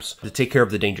person perhaps, to take care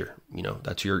of the danger.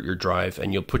 That's your drive,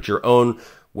 and you'll put your own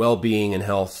well-being and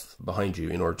health behind you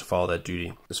in order to follow that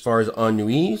duty. As far as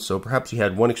ennui, so perhaps you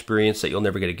had one experience that you'll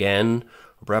never get again,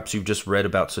 or perhaps you've just read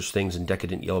about such things in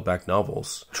decadent yellowback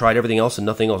novels. Tried everything else and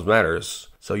nothing else matters.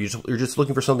 So you're just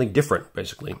looking for something different,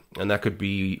 basically. And that could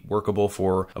be workable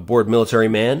for a bored military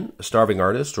man, a starving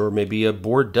artist, or maybe a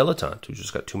bored dilettante who's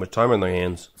just got too much time on their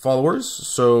hands. Followers,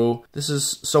 so this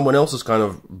is someone else has kind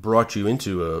of brought you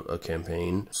into a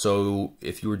campaign. So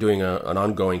if you were doing an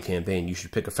ongoing campaign, you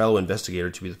should pick a fellow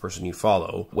investigator to be the person you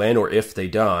follow. When or if they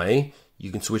die,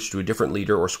 you can switch to a different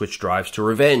leader or switch drives to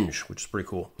revenge, which is pretty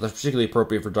cool. That's particularly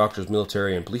appropriate for doctors,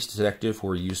 military, and police detective who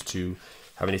are used to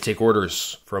having to take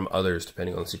orders from others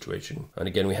depending on the situation. And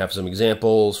again, we have some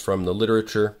examples from the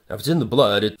literature. Now, if it's in the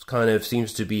blood, it kind of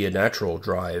seems to be a natural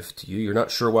drive to you. You're not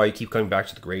sure why you keep coming back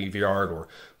to the graveyard or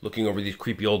looking over these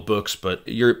creepy old books, but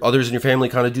others in your family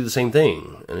kind of do the same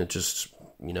thing. And it just,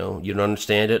 you don't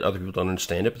understand it. Other people don't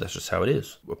understand it, but that's just how it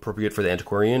is. Appropriate for the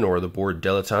antiquarian or the bored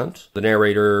dilettante. The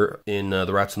narrator in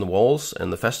The Rats in the Walls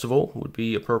and The Festival would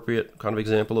be appropriate kind of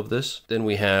example of this. Then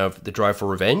we have the drive for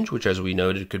revenge, which, as we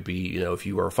noted, could be, if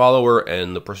you are a follower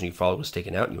and the person you follow was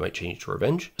taken out, you might change to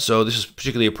revenge. So this is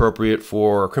particularly appropriate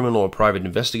for a criminal or private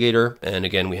investigator. And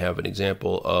again, we have an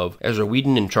example of Ezra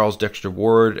Whedon and Charles Dexter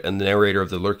Ward and the narrator of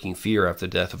The Lurking Fear after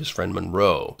the death of his friend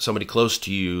Monroe. Somebody close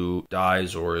to you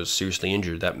dies or is seriously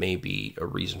injured. That may be a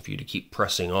reason for you to keep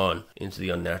pressing on into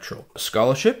the unnatural.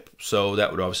 Scholarship, so that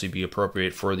would obviously be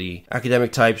appropriate for the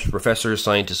academic types, professors,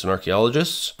 scientists, and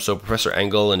archaeologists. So Professor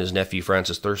Engel and his nephew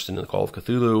Francis Thurston in the Call of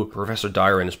Cthulhu, Professor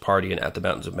Dyer and his party in At the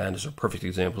Mountains of Madness are perfect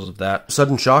examples of that.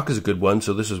 Sudden shock is a good one.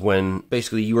 So this is when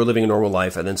basically you were living a normal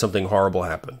life and then something horrible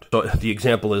happened. So the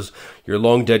example is your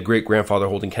long dead great-grandfather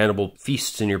holding cannibal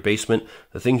feasts in your basement.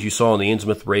 The things you saw in the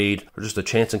Innsmouth raid are just a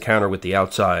chance encounter with the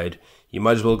outside. You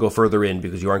might as well go further in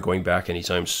because you aren't going back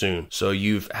anytime soon. So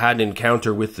you've had an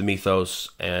encounter with the mythos,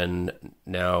 and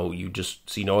now you just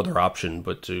see no other option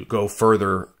but to go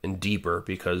further and deeper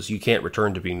because you can't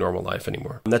return to being normal life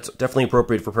anymore. And that's definitely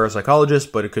appropriate for parapsychologists,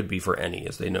 but it could be for any,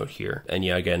 as they note here. And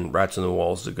yeah, again, Rats in the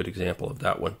Walls is a good example of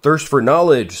that one. Thirst for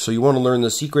knowledge. So you want to learn the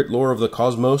secret lore of the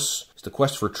cosmos. It's the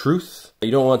quest for truth.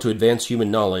 You don't want to advance human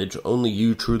knowledge. Only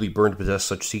you truly burn to possess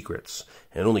such secrets.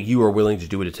 And only you are willing to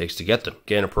do what it takes to get them.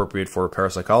 Again, appropriate for a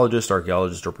parapsychologist,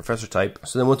 archaeologist, or professor type.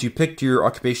 So then once you picked your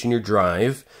occupation, your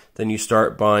drive, then you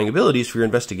start buying abilities for your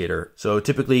investigator. So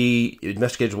typically,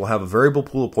 investigators will have a variable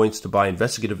pool of points to buy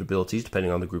investigative abilities,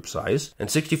 depending on the group size, and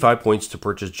 65 points to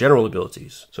purchase general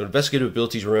abilities. So investigative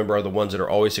abilities, remember, are the ones that are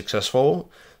always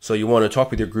successful. So you want to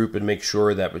talk with your group and make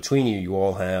sure that between you, you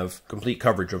all have complete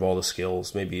coverage of all the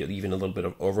skills, maybe even a little bit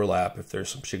of overlap if there's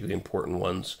some particularly important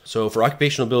ones. So for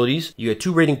occupational abilities, you get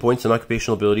 2 rating points in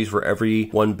occupational abilities for every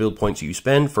 1 build points that you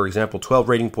spend. For example, 12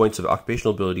 rating points of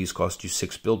occupational abilities cost you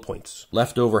 6 build points.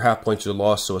 Leftover half points are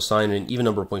lost, so assign an even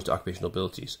number of points to occupational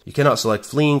abilities. You cannot select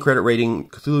fleeing, credit rating,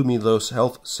 Cthulhu Mythos,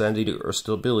 health, sanity, or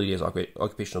stability as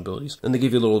occupational abilities. And they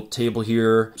give you a little table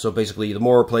here. So basically, the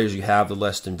more players you have, the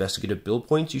less investigative build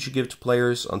points you should give to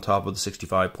players on top of the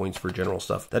 65 points for general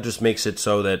stuff. That just makes it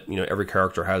so that, every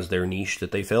character has their niche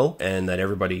that they fill, and that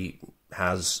everybody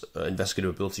has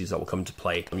investigative abilities that will come into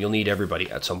play. You'll need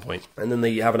everybody at some point. And then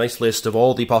they have a nice list of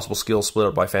all the possible skills split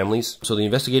up by families. So the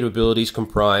investigative abilities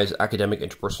comprise academic,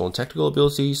 interpersonal, and technical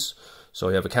abilities. So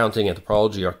we have accounting,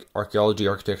 anthropology, archaeology,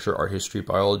 architecture, art history,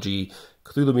 biology,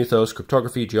 Cthulhu Mythos,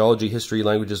 cryptography, geology, history,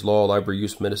 languages, law, library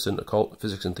use, medicine, occult,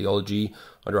 physics, and theology.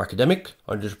 Under academic,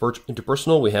 under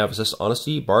interpersonal, we have assess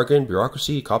honesty, bargain,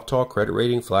 bureaucracy, cop talk, credit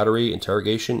rating, flattery,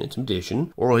 interrogation,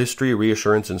 intimidation, oral history,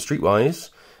 reassurance, and streetwise.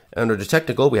 Under the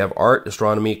technical, we have art,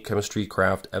 astronomy, chemistry,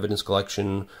 craft, evidence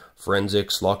collection,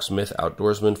 forensics, locksmith,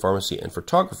 outdoorsman, pharmacy, and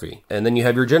photography. And then you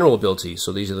have your general abilities.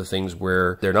 So these are the things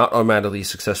where they're not automatically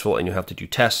successful and you have to do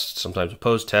tests, sometimes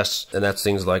opposed tests. And that's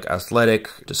things like athletic,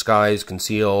 disguise,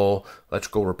 conceal,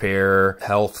 electrical repair,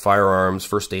 health, firearms,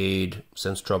 first aid,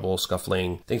 sense trouble,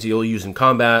 scuffling, things that you'll use in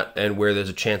combat and where there's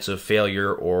a chance of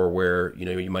failure or where,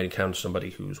 you might encounter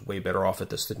somebody who's way better off at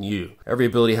this than you. Every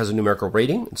ability has a numerical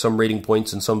rating, and some rating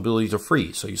points and some abilities are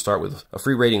free. So you start with a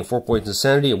free rating of 4 points in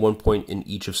sanity and 1 point in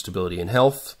each of stability and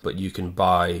health, but you can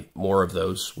buy more of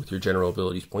those with your general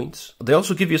abilities points. They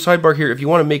also give you a sidebar here. If you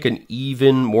want to make an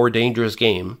even more dangerous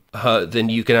game, then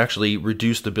you can actually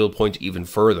reduce the build points even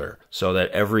further so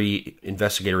that every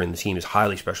investigator in the team is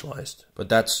highly specialized.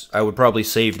 But I would probably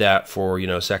save that for,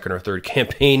 second or third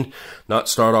campaign, not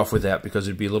start off with that because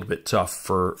it'd be a little bit tough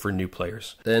for new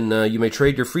players. Then you may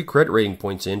trade your free credit rating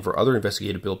points in for other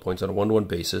investigative build points on a 1-to-1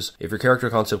 basis if your character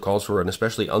concept calls for an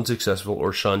especially unsuccessful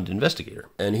or shunned investigator.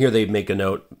 And here they make a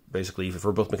note, basically,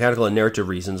 for both mechanical and narrative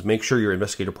reasons, make sure your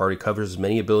investigator party covers as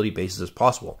many ability bases as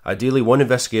possible. Ideally, one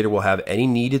investigator will have any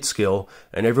needed skill,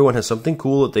 and everyone has something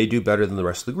cool that they do better than the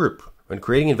rest of the group. When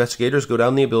creating investigators, go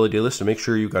down the ability list to make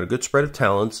sure you've got a good spread of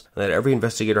talents and that every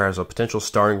investigator has a potential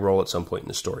starring role at some point in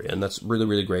the story. And that's really,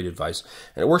 really great advice.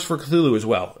 And it works for Cthulhu as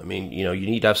well. I mean, you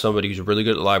need to have somebody who's really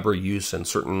good at library use and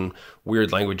certain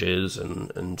weird languages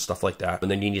and stuff like that.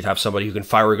 And then you need to have somebody who can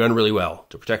fire a gun really well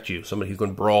to protect you, somebody who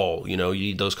can brawl. You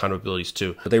need those kind of abilities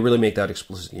too. But they really make that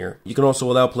explicit here. You can also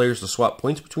allow players to swap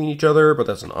points between each other, but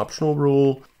that's an optional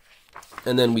rule.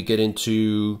 And then we get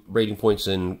into rating points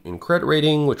in credit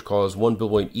rating, which cause 1 build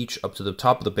point each up to the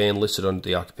top of the band listed under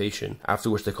the occupation,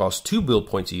 after which they cost 2 build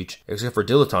points each, except for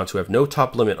dilettantes who have no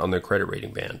top limit on their credit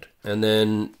rating band. And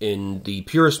then in the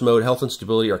purist mode, health and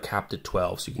stability are capped at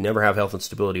 12, so you can never have health and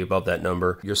stability above that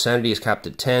number. Your sanity is capped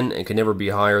at 10 and can never be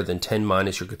higher than 10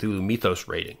 minus your Cthulhu Mythos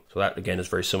rating. So that, again, is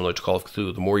very similar to Call of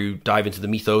Cthulhu. The more you dive into the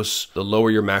Mythos, the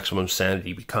lower your maximum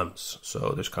sanity becomes.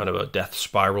 So there's kind of a death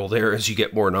spiral there as you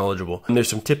get more knowledgeable. And there's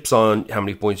some tips on how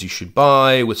many points you should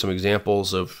buy with some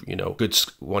examples of,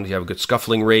 wanting to have a good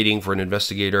scuffling rating for an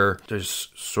investigator. There's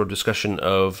sort of discussion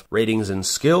of ratings and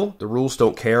skill. The rules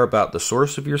don't care about the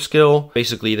source of your skill.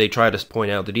 Basically, they try to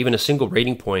point out that even a single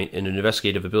rating point in an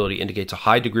investigative ability indicates a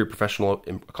high degree of professional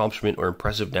accomplishment or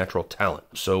impressive natural talent.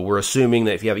 So we're assuming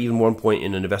that if you have even 1 point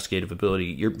in an investigative ability,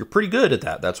 you're pretty good at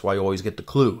that. That's why you always get the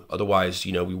clue. Otherwise,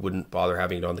 we wouldn't bother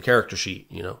having it on the character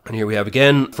sheet, And here we have,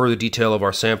 again, further detail of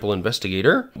our sample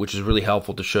investigator, which is really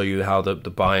helpful to show you how the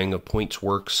buying of points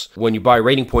works. When you buy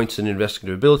rating points in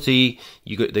investigative ability,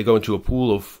 they go into a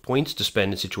pool of points to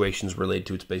spend in situations related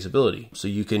to its base ability. So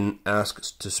you can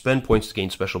ask to spend points to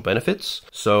gain special benefits.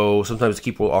 So sometimes the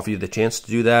keeper will offer you the chance to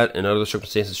do that. In other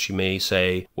circumstances, she may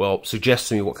say, well, suggest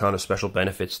to me what kind of special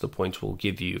benefits the points will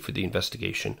give you for the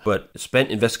investigation. But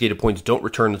spent investigative points don't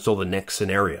return until the next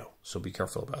scenario. So be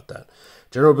careful about that.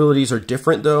 General abilities are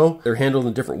different, though. They're handled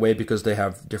in a different way because they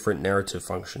have different narrative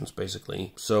functions,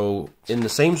 basically. So in the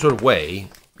same sort of way,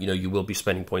 you will be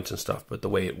spending points and stuff, but the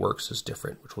way it works is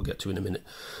different, which we'll get to in a minute.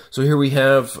 So here we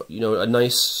have, a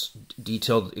nice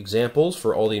detailed examples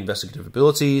for all the investigative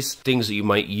abilities, things that you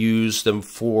might use them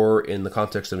for in the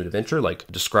context of an adventure, like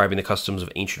describing the customs of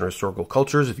ancient or historical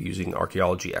cultures, if you're using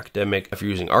archaeology, academic, if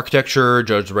you're using architecture,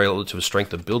 judge the relative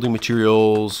strength of building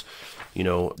materials, You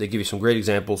know, they give you some great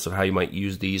examples of how you might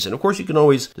use these. And of course, you can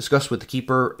always discuss with the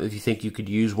keeper if you think you could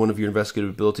use one of your investigative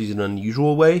abilities in an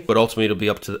unusual way, but ultimately it'll be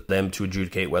up to them to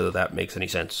adjudicate whether that makes any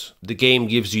sense. The game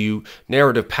gives you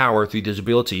narrative power through these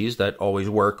abilities that always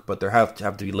work, but there have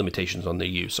to be limitations on their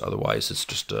use. Otherwise, it's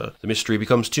just the mystery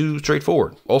becomes too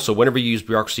straightforward. Also, whenever you use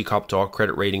bureaucracy, cop talk,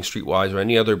 credit rating, streetwise, or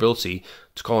any other ability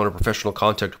to call on a professional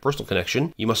contact or personal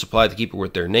connection, you must supply the keeper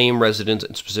with their name, residence,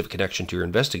 and specific connection to your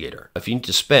investigator. If you need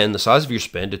to spend, the size of your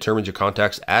spend determines your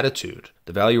contact's attitude,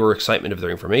 the value or excitement of their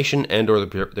information, and or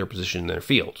their position in their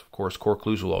field. Of course, core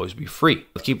clues will always be free.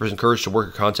 The keeper is encouraged to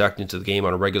work a contact into the game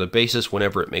on a regular basis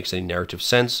whenever it makes any narrative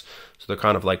sense, so they're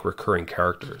kind of like recurring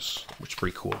characters, which is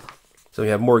pretty cool. So we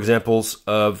have more examples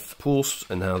of pools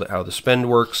and how the spend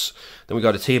works. Then we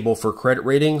got a table for credit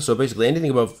rating. So basically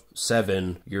anything above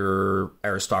 7, you're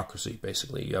aristocracy,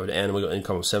 basically. You have an annual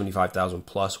income of 75,000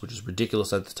 plus, which is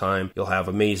ridiculous at the time. You'll have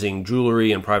amazing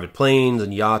jewelry and private planes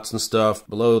and yachts and stuff.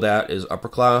 Below that is upper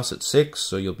class at 6,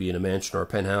 so you'll be in a mansion or a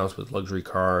penthouse with luxury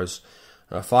cars.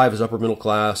 5 is upper middle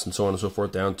class, and so on and so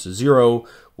forth, down to 0,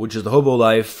 which is the hobo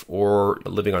life, or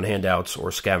living on handouts,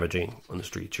 or scavenging on the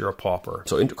streets. You're a pauper.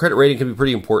 So credit rating can be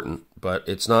pretty important, but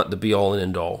it's not the be-all and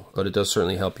end-all. But it does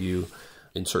certainly help you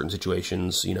in certain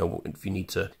situations, you know, if you need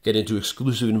to get into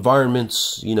exclusive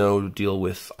environments, you know, deal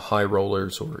with high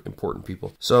rollers or important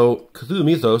people. So Cthulhu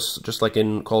Mythos, just like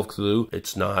in Call of Cthulhu,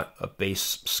 it's not a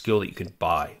base skill that you can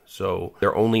buy. So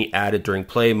they're only added during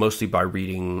play, mostly by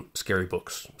reading scary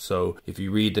books. So if you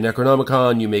read the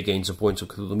Necronomicon, you may gain some points of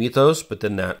Cthulhu Mythos, but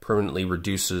then that permanently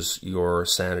reduces your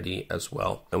sanity as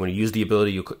well. And when you use the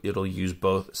ability, it'll use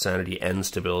both sanity and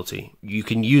stability. You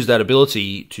can use that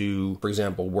ability to, for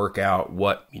example, work out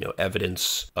what, you know,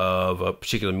 evidence of a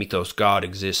particular mythos god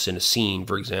exists in a scene,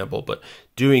 for example, but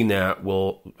doing that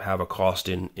will have a cost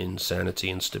in sanity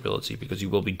and stability, because you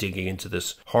will be digging into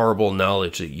this horrible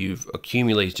knowledge that you've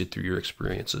accumulated through your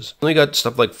experiences. Then we got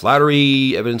stuff like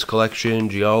flattery, evidence collection,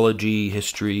 geology,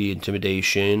 history,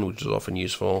 intimidation, which is often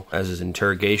useful, as is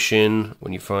interrogation,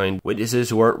 when you find witnesses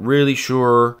who aren't really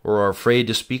sure or are afraid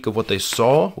to speak of what they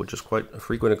saw, which is quite a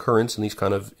frequent occurrence in these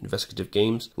kind of investigative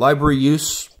games. Library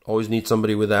use. Always need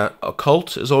somebody with that.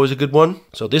 Occult is always a good one.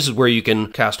 So this is where you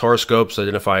can cast horoscopes,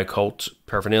 identify occult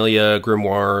paraphernalia,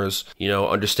 grimoires, you know,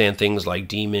 understand things like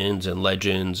demons and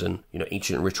legends and, you know,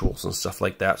 ancient rituals and stuff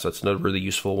like that. So it's another really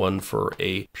useful one for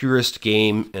a purist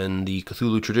game in the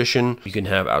Cthulhu tradition. You can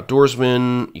have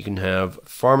outdoorsmen, you can have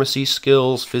pharmacy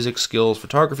skills, physics skills,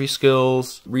 photography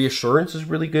skills. Reassurance is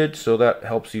really good, so that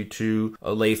helps you to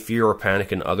allay fear or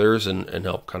panic in others and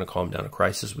help kind of calm down a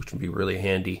crisis, which can be really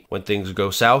handy when things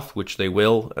go south, which they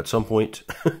will at some point.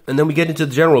 And then we get into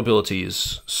the general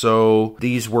abilities. So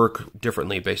these work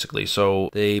differently, basically. So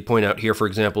they point out here, for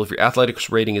example, if your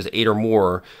athletics rating is 8 or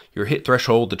more, your hit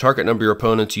threshold, the target number your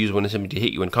opponents use when attempting to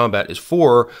hit you in combat, is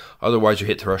 4. Otherwise, your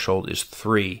hit threshold is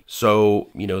 3. So,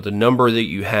 you know, the number that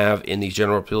you have in these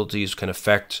general abilities can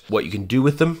affect what you can do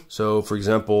with them. So, for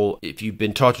example, if you've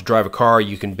been taught to drive a car,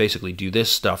 you can basically do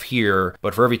this stuff here.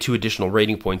 But for every 2 additional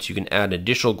rating points, you can add an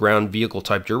additional ground vehicle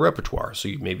type to your repertoire. So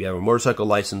you maybe have a motorcycle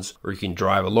license, or you can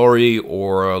drive a lorry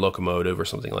or a locomotive or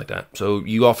something like that. So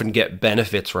you often get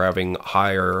benefits for having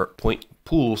higher point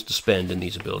pools to spend in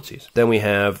these abilities. Then we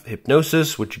have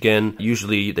hypnosis, which again,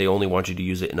 usually they only want you to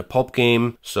use it in a pulp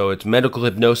game. So it's medical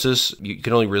hypnosis. You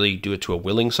can only really do it to a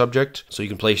willing subject. So you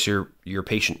can place your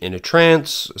patient in a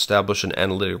trance, establish an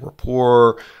analytic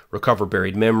rapport, recover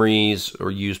buried memories,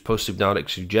 or use post-hypnotic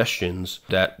suggestions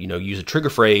that, you know, use a trigger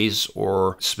phrase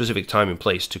or specific time and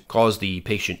place to cause the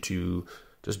patient to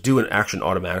just do an action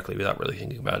automatically without really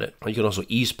thinking about it. You can also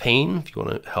ease pain if you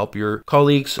want to help your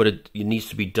colleagues, but it needs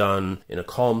to be done in a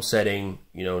calm setting,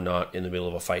 you know, not in the middle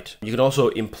of a fight. You can also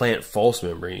implant false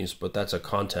memories, but that's a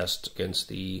contest against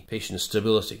the patient's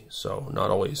stability, so not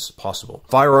always possible.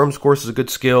 Firearms, of course, is a good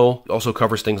skill. It also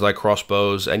covers things like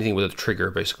crossbows, anything with a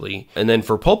trigger, basically. And then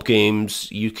for pulp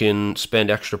games, you can spend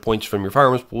extra points from your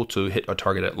firearms pool to hit a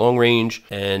target at long range.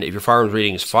 And if your firearms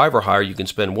rating is 5 or higher, you can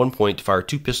spend 1 point to fire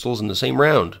 2 pistols in the same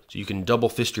round. So you can double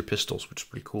fist your pistols, which is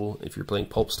pretty cool if you're playing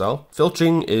pulp style.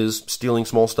 Filching is stealing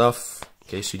small stuff, in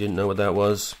case you didn't know what that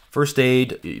was. First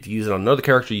aid, if you use it on another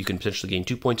character, you can potentially gain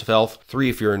 2 points of health, 3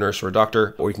 if you're a nurse or a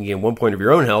doctor, or you can gain 1 point of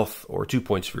your own health, or 2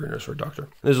 points if you're a nurse or a doctor.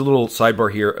 There's a little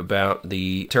sidebar here about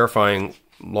the terrifying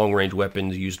long-range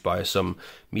weapons used by some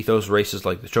mythos races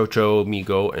like the Chocho,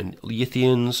 Migo, and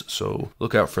Leithians, so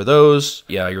look out for those.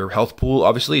 Yeah, your health pool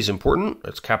obviously is important.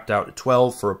 It's capped out at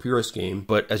 12 for a purist game,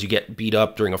 but as you get beat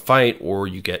up during a fight, or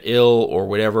you get ill, or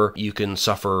whatever, you can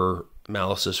suffer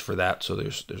analysis for that, so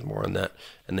there's more on that.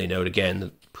 And they note again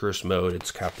that purist mode,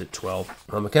 it's capped at 12.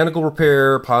 Mechanical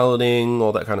repair, piloting,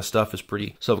 all that kind of stuff is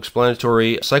pretty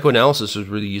self-explanatory. Psychoanalysis is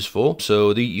really useful.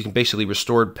 So you can basically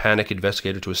restore panic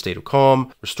investigator to a state of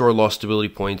calm, restore lost stability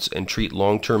points, and treat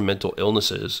long-term mental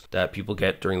illnesses that people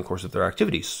get during the course of their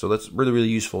activities. So that's really, really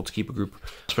useful to keep a group,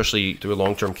 especially through a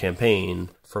long-term campaign,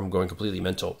 from going completely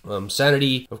mental.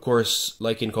 Sanity, of course,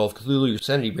 like in Call of Cthulhu, your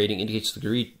sanity rating indicates the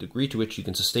degree to which you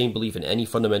can sustain belief in any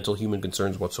fundamental human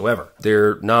concerns whatsoever.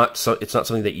 It's not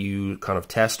something that you kind of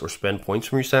test or spend points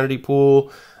from your sanity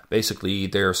pool. Basically,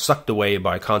 they're sucked away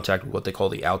by contact with what they call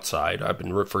the outside. I've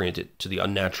been referring to the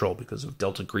unnatural because of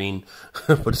Delta Green,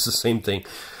 but it's the same thing.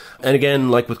 And again,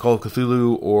 like with Call of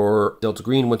Cthulhu or Delta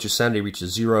Green, once your sanity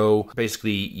reaches 0,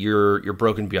 basically you're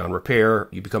broken beyond repair.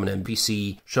 You become an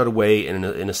NPC, shut away in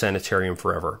a sanitarium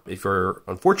forever. If you're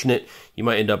unfortunate, you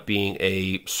might end up being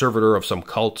a servitor of some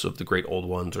cult of the Great Old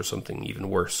Ones or something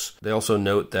even worse. They also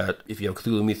note that if you have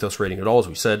Cthulhu Mythos rating at all, as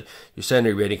we said, your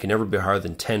sanity rating can never be higher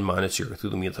than 10 minus your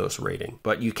Cthulhu Mythos rating.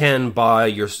 But you can buy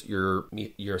your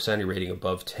sanity rating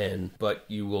above 10, but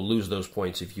you will lose those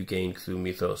points if you gain Cthulhu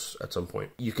Mythos at some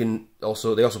point. They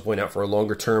also point out for a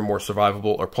longer term, more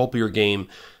survivable or pulpier game,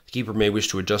 the keeper may wish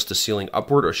to adjust the ceiling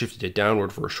upward or shift it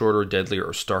downward for a shorter, deadlier,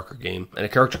 or starker game. And a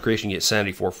character creation you get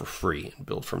sanity for free and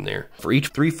build from there. For each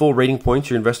 3 full rating points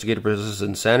your investigator possesses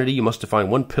in sanity, you must define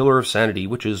 1 pillar of sanity,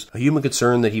 which is a human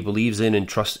concern that he believes in and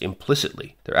trusts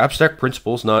implicitly. They're abstract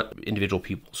principles, not individual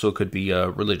people. So it could be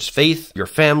religious faith, your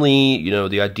family,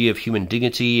 the idea of human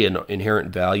dignity and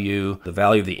inherent value, the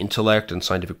value of the intellect and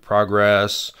scientific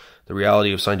progress, the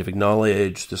reality of scientific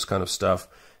knowledge, this kind of stuff,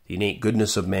 the innate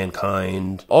goodness of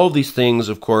mankind. All of these things,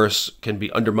 of course, can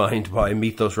be undermined by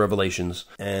Mythos revelations,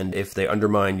 and if they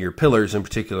undermine your pillars in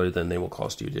particular, then they will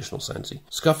cost you additional sanity.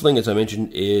 Scuffling, as I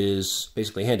mentioned, is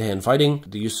basically hand-to-hand fighting.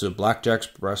 The use of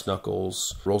blackjacks, brass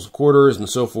knuckles, rolls of quarters, and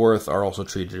so forth are also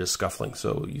treated as scuffling,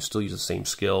 so you still use the same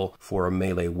skill for a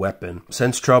melee weapon.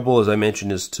 Sense trouble, as I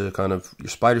mentioned, is to kind of, your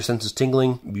spider sense is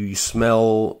tingling, you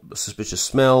smell a suspicious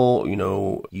smell,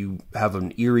 you have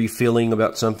an eerie feeling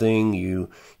about something, you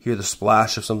hear the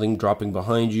splash of something dropping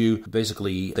behind you.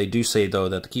 Basically, they do say, though,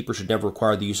 that the keeper should never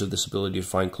require the use of this ability to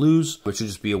find clues, which should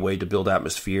just be a way to build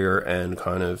atmosphere and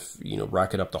kind of,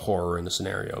 racket up the horror in the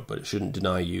scenario, but it shouldn't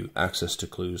deny you access to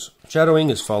clues. Shadowing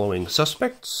is following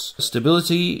suspects.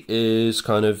 Stability is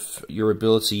kind of your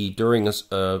ability during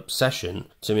a session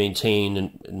to maintain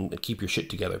and keep your shit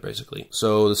together, basically.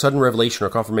 So the sudden revelation or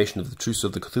confirmation of the truths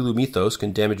of the Cthulhu Mythos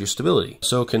can damage your stability.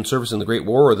 So can service in the Great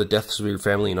War or the deaths of your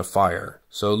family in a fire.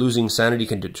 So losing sanity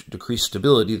can decrease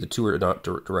stability. The two are not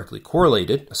directly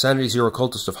correlated. A sanity 0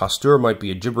 cultist of Hastur might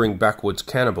be a gibbering backwoods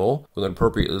cannibal with an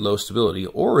appropriately low stability,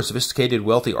 or a sophisticated,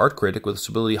 wealthy art critic with a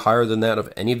stability higher than that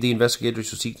of any of the investigators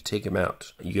who seek to take him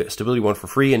out. You get stability 1 for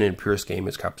free, and in a purist game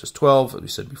it's capped as 12, as we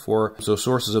said before. So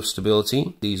sources of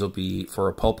stability, these will be for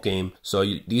a pulp game. So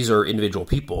these are individual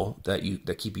people that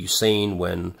keep you sane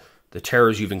when the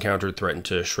terrors you've encountered threaten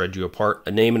to shred you apart.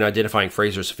 A name and identifying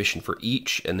phrase are sufficient for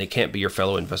each, and they can't be your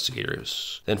fellow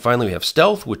investigators. Then finally we have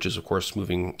stealth, which is of course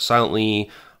moving silently,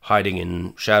 hiding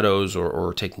in shadows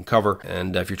or taking cover.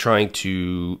 And if you're trying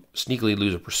to sneakily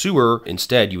lose a pursuer,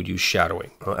 instead you would use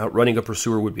shadowing. Outrunning a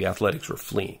pursuer would be athletics or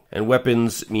fleeing. And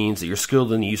weapons means that you're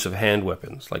skilled in the use of hand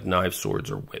weapons, like knives,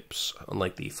 swords, or whips.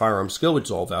 Unlike the firearm skill, which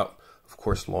is all about, of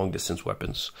course, long-distance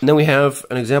weapons. And then we have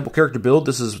an example character build.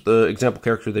 This is the example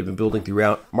character they've been building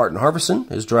throughout. Martin Harvison.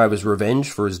 His drive is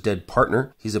revenge for his dead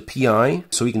partner. He's a PI,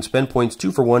 so he can spend points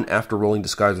 2 for 1 after rolling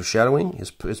disguise or shadowing. His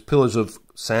pillars of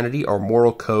sanity are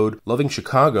moral code, loving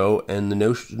Chicago, and the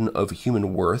notion of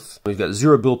human worth. He's got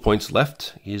 0 build points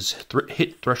left. His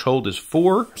hit threshold is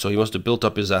 4, so he must have built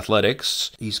up his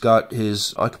athletics. He's got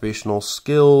his occupational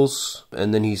skills,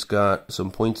 and then he's got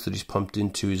some points that he's pumped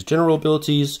into his general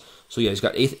abilities. So yeah, he's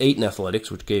got 8 in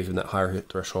athletics, which gave him that higher hit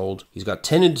threshold. He's got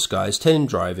 10 in disguise, 10 in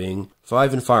driving,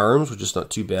 5 in firearms, which is not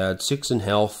too bad, 6 in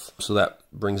health, so that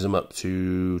brings him up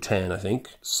to 10, I think.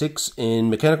 6 in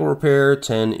mechanical repair,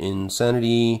 10 in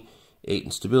sanity, 8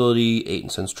 in stability, 8 in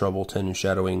sense trouble, 10 in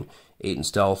shadowing, 8 in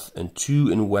stealth, and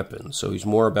 2 in weapons. So he's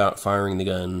more about firing the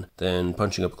gun than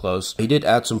punching up close. He did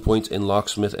add some points in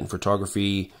locksmith and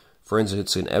photography,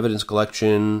 forensics and evidence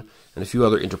collection, and a few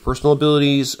other interpersonal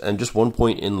abilities, and just 1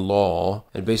 point in law,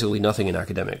 and basically nothing in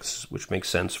academics, which makes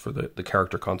sense for the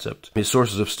character concept. His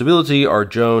sources of stability are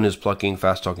Joan, his plucking,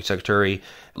 fast-talking secretary,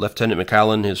 Lieutenant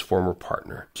McAllen, his former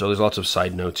partner. So there's lots of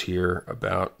side notes here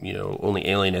about, only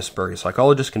alien Asperger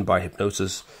psychologists can buy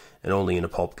hypnosis, and only in a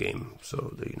pulp game.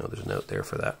 So, there's a note there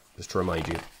for that, just to remind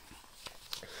you.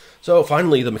 So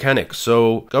finally, the mechanics.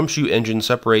 So GUMSHOE engine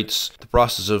separates the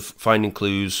process of finding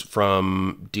clues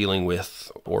from dealing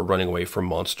with or running away from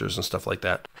monsters and stuff like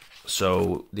that.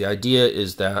 So the idea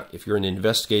is that if you're in an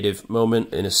investigative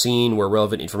moment in a scene where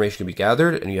relevant information can be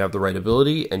gathered and you have the right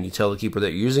ability and you tell the keeper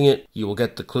that you're using it, you will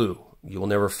get the clue. You will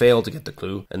never fail to get the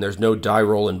clue, and there's no die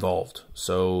roll involved.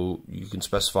 So you can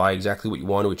specify exactly what you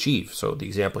want to achieve. So the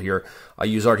example here, I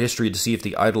use art history to see if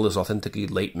the idol is authentically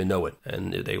late Minoan,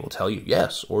 and they will tell you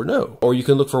yes or no. Or you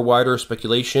can look for wider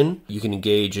speculation. You can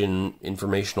engage in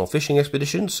informational fishing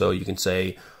expeditions. So you can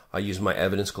say, I use my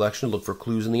evidence collection to look for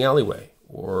clues in the alleyway.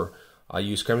 Or I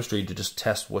use chemistry to just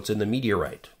test what's in the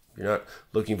meteorite. You're not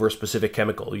looking for a specific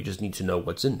chemical, you just need to know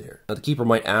what's in there. Now the keeper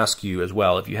might ask you as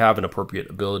well, if you have an appropriate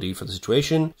ability for the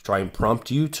situation, try and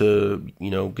prompt you to,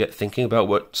 get thinking about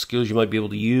what skills you might be able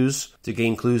to use to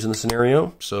gain clues in the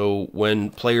scenario. So when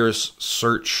players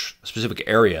search a specific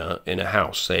area in a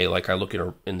house, say like I look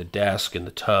in the desk, in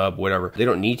the tub, whatever, they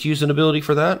don't need to use an ability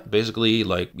for that. Basically,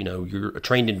 you're a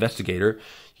trained investigator,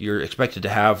 you're expected to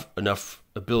have enough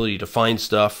ability to find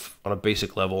stuff on a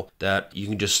basic level that you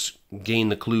can just gain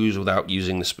the clues without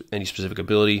using any specific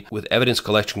ability. With evidence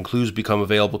collection, clues become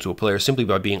available to a player simply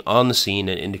by being on the scene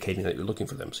and indicating that you're looking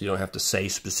for them. So you don't have to say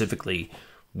specifically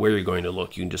where you're going to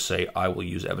look. You can just say, I will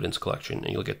use evidence collection,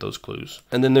 and you'll get those clues.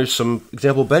 And then there's some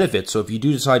example benefits. So if you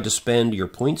do decide to spend your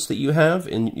points that you have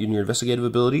in your investigative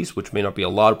abilities, which may not be a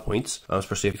lot of points,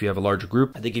 especially if you have a larger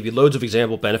group, they give you loads of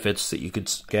example benefits that you could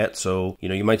get. So,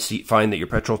 you might find that your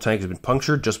petrol tank has been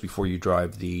punctured just before you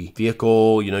drive the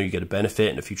vehicle. You get a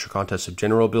benefit in a future contest of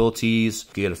general abilities.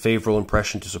 You get a favorable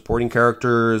impression to supporting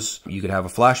characters. You could have a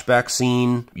flashback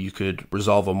scene. You could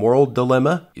resolve a moral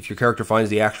dilemma. If your character finds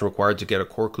the action required to get a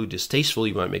core clue distasteful,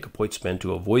 you might make a point spend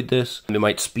to avoid this. And it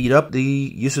might speed up the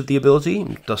use of the ability,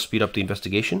 and thus speed up the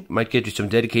investigation. It might get you some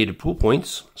dedicated pool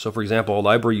points. So for example, a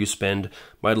library you spend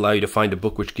might allow you to find a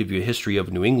book which gives you a history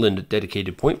of New England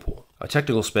dedicated point pool. A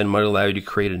technical spend might allow you to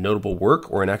create a notable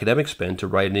work, or an academic spend to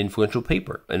write an influential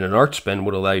paper. And an art spend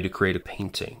would allow you to create a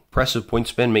painting. Impressive point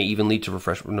spend may even lead to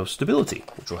refreshment of stability,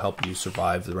 which will help you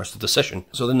survive the rest of the session.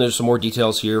 So then there's some more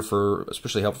details here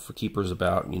especially helpful for keepers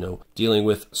about, dealing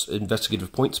with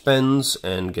investigative point spends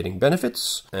and getting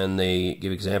benefits. And they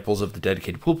give examples of the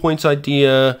dedicated pool points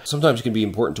idea. Sometimes it can be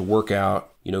important to work out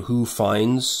who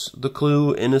finds the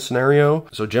clue in a scenario.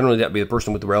 So generally that'd be the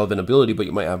person with the relevant ability, but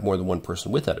you might have more than one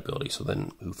person with that ability. So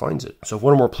then who finds it? So if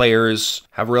one or more players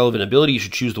have a relevant ability, you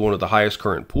should choose the one with the highest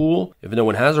current pool. If no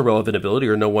one has a relevant ability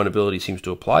or no one ability seems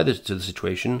to apply to the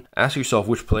situation, ask yourself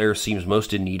which player seems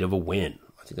most in need of a win.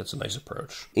 I think that's a nice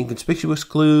approach. Inconspicuous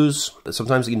clues.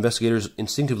 Sometimes the investigators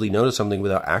instinctively notice something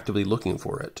without actively looking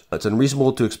for it. It's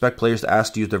unreasonable to expect players to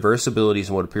ask to use their various abilities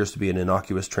in what appears to be an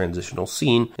innocuous transitional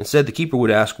scene. Instead, the keeper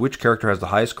would ask which character has the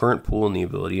highest current pool in the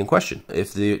ability in question.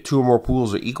 If the two or more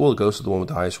pools are equal, it goes to the one with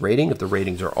the highest rating. If the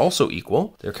ratings are also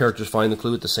equal, their characters find the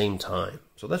clue at the same time.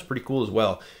 So that's pretty cool as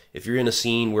well. If you're in a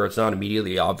scene where it's not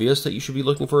immediately obvious that you should be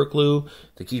looking for a clue,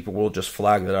 the keeper will just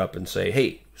flag that up and say,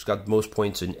 hey, who's got the most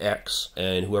points in X?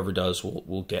 And whoever does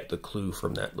will get the clue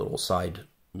from that little side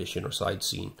mission or side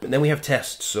scene. And then we have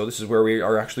tests. So this is where we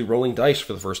are actually rolling dice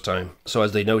for the first time. So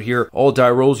as they note here, all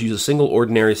die rolls use a single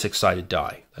ordinary 6-sided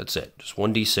die. That's it. Just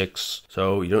 1d6.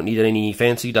 So you don't need any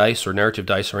fancy dice or narrative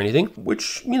dice or anything,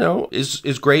 which,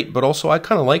 is great, but also I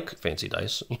kind of like fancy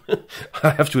dice. I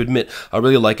have to admit, I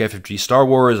really like FFG Star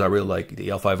Wars. I really like the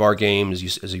L5R games,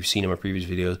 as you've seen in my previous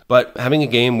videos. But having a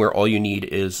game where all you need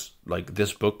is, like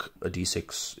this book, a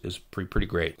d6, is pretty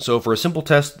great. So for a simple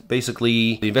test,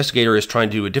 basically, the investigator is trying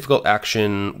to do a difficult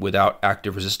action without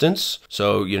active resistance.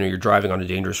 So, you're driving on a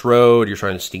dangerous road, you're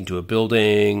trying to sneak to a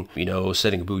building,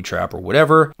 setting a booby trap or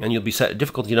whatever. And you'll be set a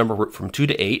difficulty number from 2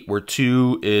 to 8, where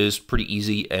 2 is pretty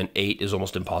easy and 8 is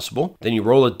almost impossible. Then you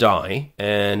roll a die,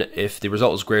 and if the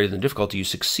result is greater than the difficulty, you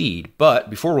succeed.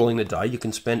 But before rolling the die, you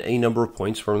can spend any number of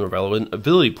points from the relevant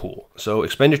ability pool. So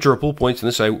expenditure of pool points in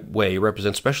this way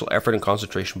represents special effort and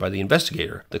concentration by the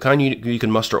investigator, the kind you can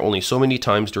muster only so many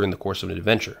times during the course of an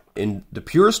adventure. In the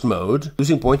purest mode,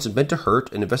 losing points is meant to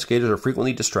hurt, and investigators are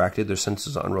frequently distracted, their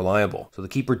senses are unreliable. So the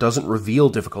keeper doesn't reveal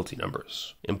difficulty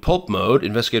numbers. In pulp mode,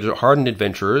 investigators are hardened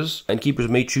adventurers, and keepers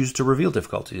may choose to reveal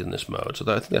difficulties in this mode. So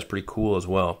I think that's pretty cool as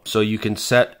well. So you can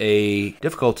set a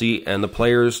difficulty, and the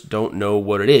players don't know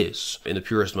what it is. In the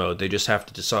purest mode, they just have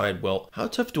to decide, well, how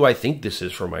tough do I think this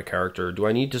is for my character? Do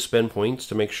I need to spend points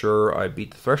to make sure I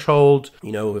beat the threshold?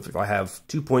 If I have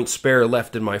 2 points spare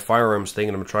left in my firearms thing,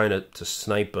 and I'm trying to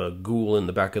snipe a ghoul in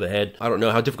the back of the head, I don't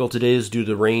know how difficult it is due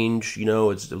to the range.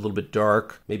 It's a little bit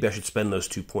dark. Maybe I should spend those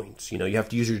 2 points. You have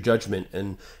to use your judgment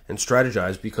and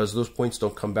strategize, because those points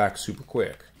don't come back super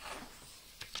quick.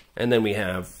 And then we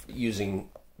have using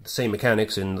the same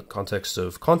mechanics in the context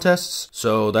of contests.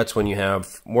 So that's when you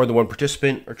have more than one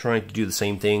participant are trying to do the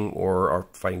same thing or are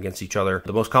fighting against each other.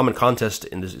 The most common contest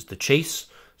in this is the chase.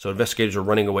 So investigators are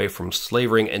running away from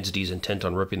slavering entities intent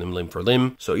on ripping them limb for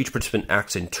limb. So each participant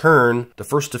acts in turn. The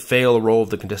first to fail a roll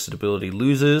of the contested ability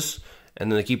loses,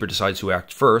 and then the keeper decides who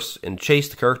acts first. In chase,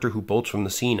 the character who bolts from the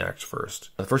scene acts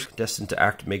first. The first contestant to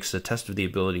act makes a test of the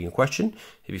ability in question.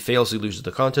 If he fails, he loses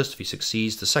the contest. If he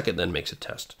succeeds, the second then makes a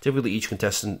test. Typically, each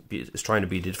contestant is trying to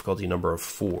beat a difficulty number of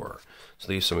 4. So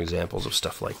these are some examples of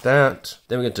stuff like that.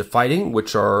 Then we get to fighting,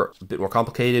 which are a bit more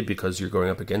complicated because you're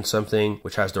going up against something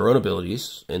which has their own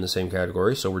abilities in the same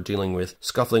category. So we're dealing with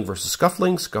scuffling versus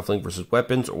scuffling, scuffling versus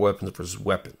weapons, or weapons versus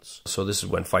weapons. So this is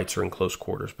when fights are in close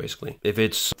quarters, basically. If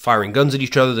it's firing guns at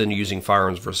each other, then you're using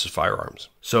firearms versus firearms.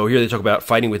 So here they talk about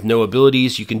fighting with no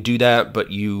abilities. You can do that,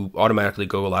 but you automatically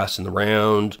go last in the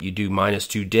round. You do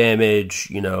 -2 damage.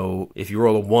 You know, if you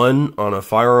roll a 1 on a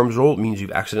firearms roll, it means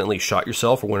you've accidentally shot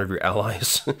yourself or one of your allies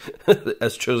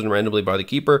as chosen randomly by the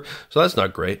keeper. So that's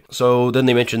not great. So then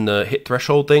they mention the hit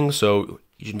threshold thing. So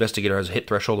each investigator has a hit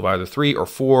threshold of either 3 or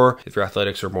 4 if your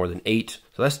athletics are more than 8.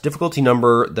 So that's the difficulty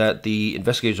number that the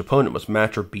investigator's opponent must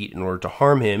match or beat in order to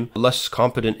harm him. Less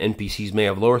competent NPCs may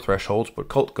have lower thresholds, but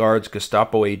cult guards,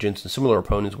 Gestapo agents, and similar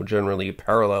opponents will generally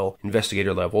parallel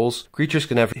investigator levels. Creatures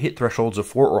can have hit thresholds of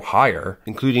 4 or higher,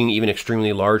 including even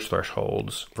extremely large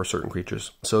thresholds for certain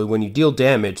creatures. So when you deal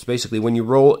damage, basically when you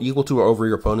roll equal to or over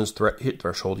your opponent's hit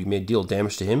threshold, you may deal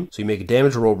damage to him. So you make a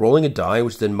damage roll rolling a die,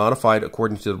 which is then modified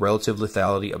according to the relative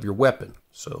lethality of your weapon.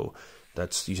 So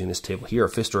that's using this table here. A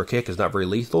fist or a kick is not very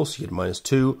lethal, so you get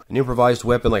 -2. An improvised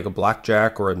weapon like a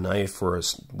blackjack or a knife or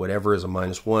whatever is a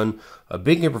 -1. A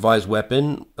big improvised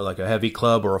weapon like a heavy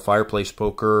club or a fireplace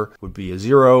poker would be a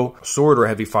 0. A sword or a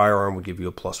heavy firearm would give you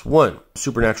a +1.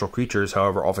 Supernatural creatures,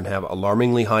 however, often have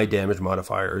alarmingly high damage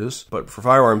modifiers, but for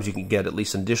firearms you can get at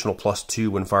least an additional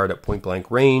 +2 when fired at point-blank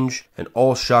range, and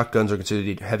all shotguns are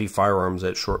considered heavy firearms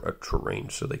at short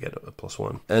range, so they get a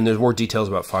 +1. And there's more details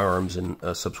about firearms in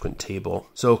a subsequent table.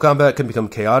 So combat can become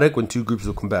chaotic when 2 groups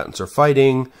of combatants are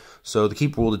fighting. So the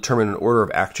keeper will determine an order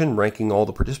of action, ranking all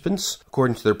the participants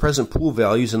according to their present pool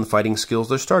values and the fighting skills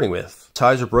they're starting with.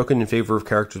 Ties are broken in favor of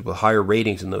characters with higher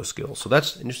ratings in those skills. So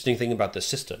that's an interesting thing about the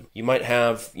system. You might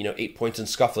have, 8 points in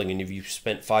scuffling, and if you've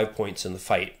spent 5 points in the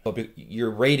fight, but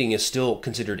your rating is still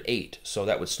considered 8. So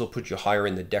that would still put you higher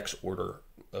in the dex order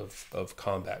of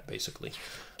combat, basically.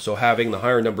 So having the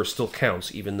higher number still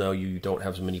counts, even though you don't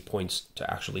have so many points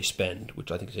to actually spend,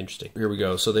 which I think is interesting. Here we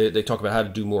go. So they talk about how to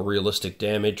do more realistic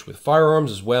damage with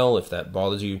firearms as well, if that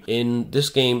bothers you. In this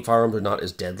game, firearms are not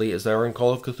as deadly as they are in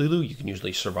Call of Cthulhu. You can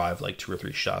usually survive like 2 or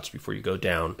 3 shots before you go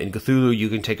down. In Cthulhu, you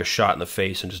can take a shot in the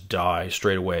face and just die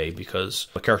straight away because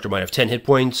a character might have 10 hit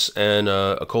points and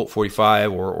a Colt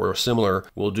 45 or similar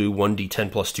will do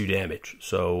 1d10 plus 2 damage.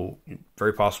 So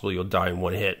very possible you'll die in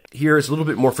 1 hit. Here it's a little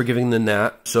bit more forgiving than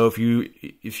that. So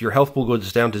if your health pool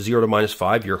goes down to 0 to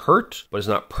 -5, you're hurt, but it's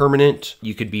not permanent.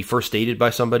 You could be first aided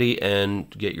by somebody and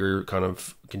get your kind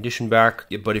of condition back.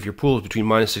 But if your pool is between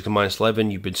 -6 and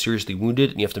 -11, you've been seriously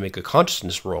wounded and you have to make a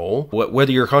consciousness roll.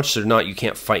 Whether you're conscious or not, you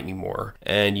can't fight anymore.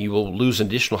 And you will lose an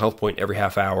additional health point every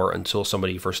half hour until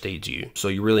somebody first aids you. So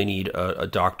you really need a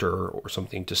doctor or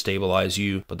something to stabilize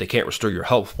you, but they can't restore your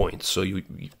health points. So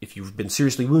if you've been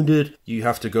seriously wounded, you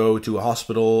have to go to a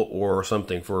hospital or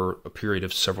something for a period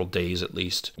of several days at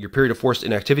least. Your period of forced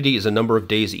inactivity is a number of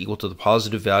days equal to the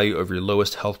positive value of your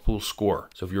lowest health pool score.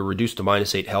 So if you're reduced to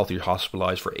 -8 health, you're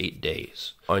hospitalized for 8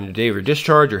 days. On your day of your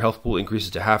discharge, your health pool increases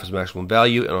to half its maximum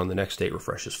value, and on the next day it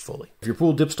refreshes fully. If your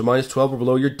pool dips to -12 or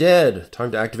below, you're dead.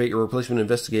 Time to activate your replacement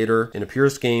investigator. In a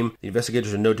purist game, the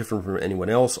investigators are no different from anyone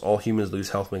else. All humans lose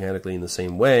health mechanically in the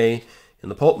same way. In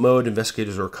the pulp mode,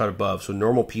 investigators are cut above, so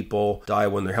normal people die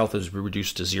when their health is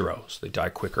reduced to 0, so they die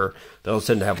quicker. They'll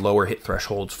tend to have lower hit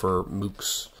thresholds for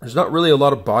mooks. There's not really a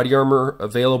lot of body armor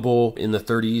available in the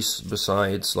 30s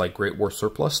besides like Great War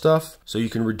surplus stuff, so you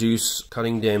can reduce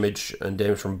cutting damage and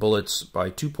damage from bullets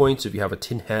by 2 points if you have a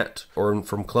tin hat, or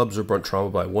from clubs or blunt trauma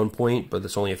by 1 point, but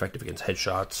that's only effective against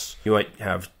headshots. You might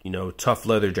have, tough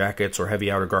leather jackets or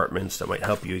heavy outer garments that might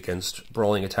help you against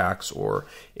brawling attacks or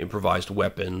improvised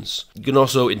weapons. You can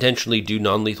also intentionally do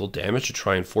non-lethal damage to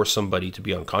try and force somebody to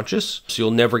be unconscious. So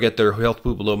you'll never get their health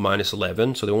pool below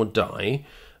 -11, so they won't die.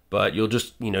 but you'll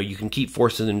just, you can keep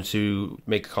forcing them to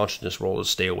make a consciousness roll to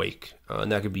stay awake. And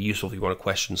that could be useful if you want to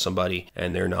question somebody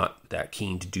and they're not that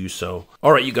keen to do so.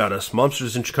 All right, you got us.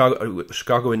 Monsters in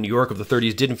Chicago and New York of the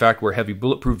 30s did in fact wear heavy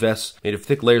bulletproof vests made of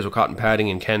thick layers of cotton padding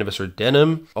and canvas or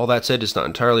denim. All that said, it's not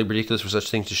entirely ridiculous for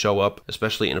such things to show up,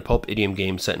 especially in a pulp idiom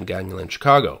game set in gangland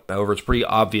Chicago. However, it's pretty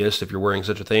obvious if you're wearing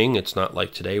such a thing. It's not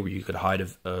like today where you could hide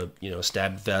a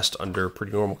stab vest under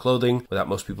pretty normal clothing without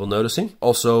most people noticing.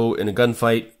 Also, in a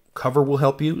gunfight, cover will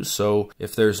help you, so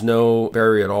if there's no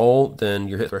barrier at all, then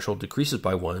your hit threshold decreases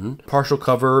by 1. Partial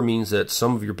cover means that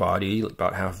some of your body,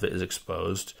 about half of it, is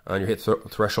exposed, and your hit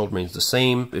threshold remains the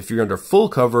same. If you're under full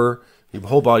cover, your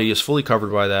whole body is fully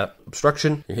covered by that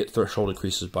obstruction, your hit threshold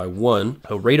increases by 1.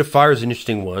 So rate of fire is an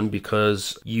interesting one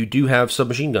because you do have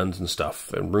submachine guns and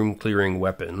stuff, and room-clearing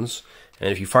weapons. And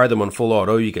if you fire them on full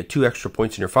auto, you get 2 extra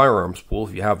points in your firearms pool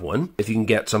if you have one. If you can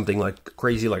get something like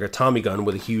crazy like a Tommy gun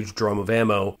with a huge drum of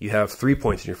ammo, you have 3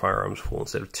 points in your firearms pool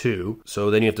instead of 2. So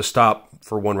then you have to stop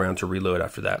for 1 round to reload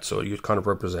after that. So it kind of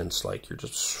represents like you're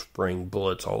just spraying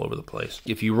bullets all over the place.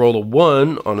 If you roll a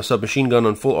 1 on a submachine gun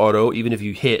on full auto, even if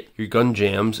you hit, your gun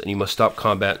jams and you must stop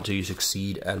combat until you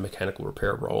succeed at a mechanical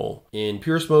repair roll. In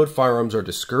purist mode, firearms are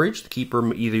discouraged.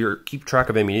 Either keep track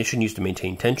of ammunition used to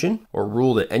maintain tension, or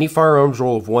rule that any firearms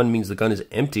roll of 1 means the gun is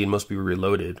empty and must be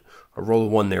reloaded. A roll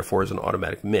of 1, therefore, is an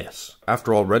automatic miss.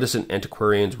 After all, reticent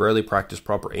antiquarians rarely practice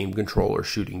proper aim control or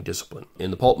shooting discipline.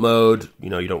 In the pulp mode, you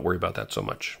don't worry about that so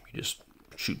much. You just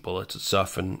shoot bullets and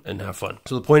stuff and have fun.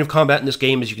 So the point of combat in this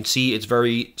game, as you can see, it's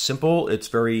very simple. It's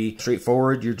very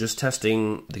straightforward. You're just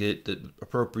testing the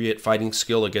appropriate fighting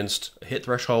skill against a hit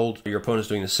threshold. Your opponent's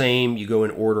doing the same. You go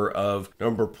in order of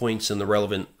number of points in the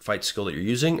relevant fight skill that you're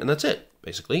using, and that's it.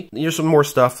 Basically, there's some more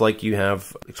stuff like you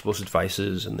have explosive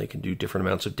devices and they can do different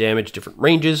amounts of damage, different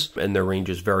ranges, and their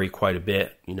ranges vary quite a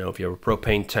bit. If you have a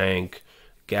propane tank,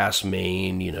 gas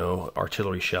main,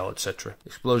 artillery shell, etc.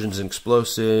 Explosions and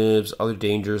explosives, other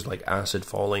dangers like acid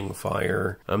falling,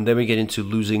 fire. Then we get into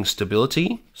losing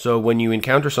stability. So when you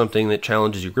encounter something that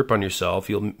challenges your grip on yourself,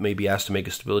 you'll maybe asked to make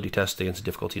a stability test against a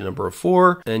difficulty number of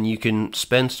 4, and you can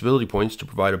spend stability points to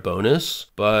provide a bonus,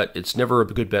 but it's never a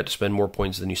good bet to spend more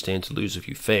points than you stand to lose if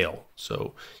you fail.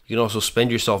 So you can also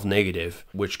spend yourself negative,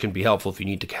 which can be helpful if you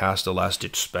need to cast a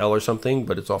last-ditch spell or something,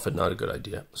 but it's often not a good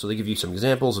idea. So they give you some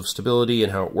examples of stability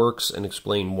and how it works and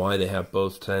explain why they have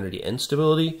both sanity and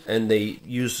stability. And they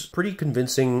use pretty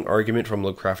convincing argument from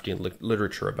Lovecraftian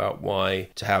literature about why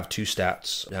to have 2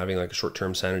 stats, having like a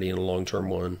short-term sanity and a long-term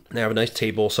one. And they have a nice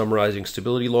table summarizing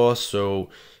stability loss. So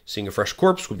seeing a fresh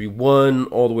corpse would be 1,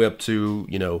 all the way up to,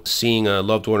 seeing a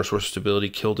loved one or source of stability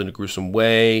killed in a gruesome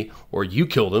way, or you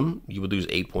killed him, you would lose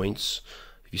 8 points.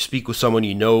 If you speak with someone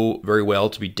you know very well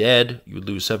to be dead, you would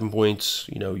lose 7 points.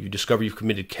 You discover you've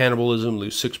committed cannibalism,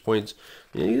 lose 6 points.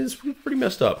 It's pretty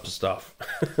messed up stuff.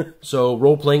 So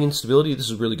role-playing instability, this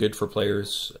is really good for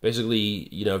players. Basically,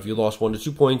 if you lost 1 to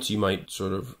 2 points, you might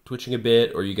sort of twitching a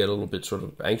bit, or you get a little bit sort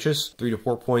of anxious. 3 to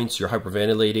 4 points, you're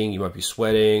hyperventilating, you might be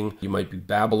sweating, you might be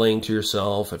babbling to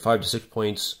yourself. At 5 to 6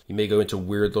 points, you may go into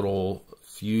weird little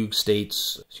fugue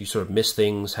states, so you sort of miss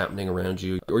things happening around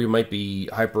you, or you might be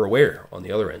hyper aware on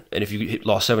the other end. And if you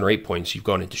lost 7 or 8 points, you've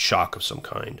gone into shock of some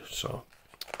kind. So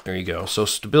there you go. So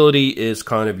stability is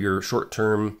kind of your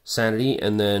short-term sanity,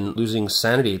 and then losing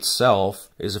sanity itself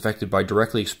is affected by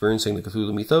directly experiencing the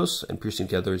Cthulhu mythos and piecing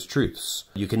together its truths.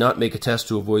 You cannot make a test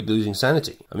to avoid losing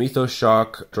sanity. A mythos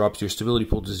shock drops your stability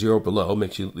pool to 0 below,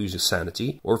 makes you lose your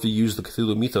sanity, or if you use the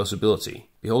Cthulhu mythos ability.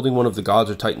 Beholding one of the gods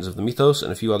or titans of the mythos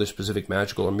and a few other specific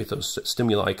magical or mythos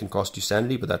stimuli can cost you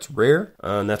sanity, but that's rare,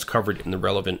 and that's covered in the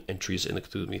relevant entries in the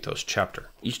Cthulhu mythos chapter.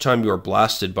 Each time you are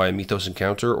blasted by a mythos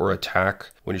encounter or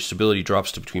attack, when your stability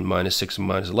drops to between -6 and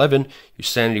 -11, your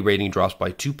sanity rating drops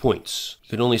by 2 points. You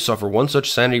can only suffer 1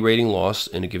 such sanity rating loss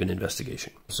in a given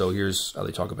investigation. So here's how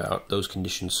they talk about those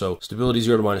conditions. So stability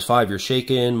 0 to -5, you're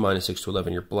shaken. -6 to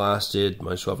 11, you're blasted.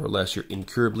 -12 or less, you're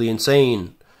incurably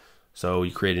insane. So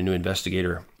you create a new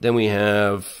investigator. Then we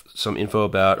have some info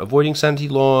about avoiding sanity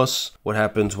loss, what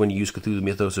happens when you use Cthulhu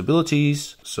Mythos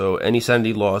abilities. So any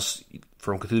sanity loss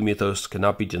from Cthulhu Mythos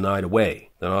cannot be denied away.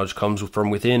 The knowledge comes from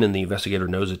within and the investigator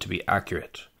knows it to be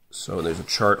accurate. So there's a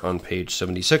chart on page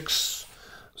 76.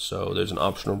 So there's an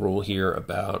optional rule here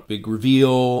about big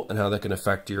reveal and how that can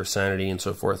affect your sanity and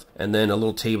so forth. And then a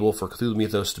little table for Cthulhu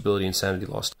Mythos stability and sanity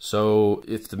loss. So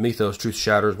if the Mythos truth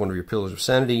shatters one of your pillars of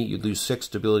sanity, you lose 6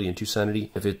 stability and 2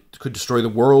 sanity. If it could destroy the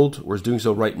world, or is doing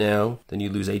so right now, then you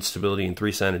lose 8 stability and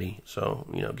 3 sanity. So,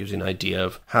 it gives you an idea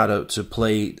of how to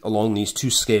play along these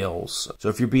 2 scales. So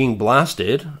if you're being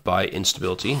blasted by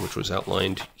instability, which was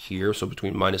outlined here, so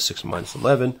between -6 and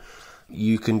 -11,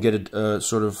 you can get a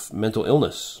sort of mental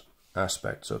illness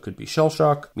aspect. So it could be shell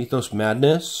shock, mythos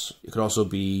madness. It could also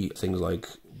be things like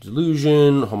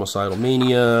delusion, homicidal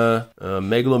mania,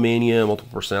 megalomania,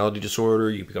 multiple personality disorder.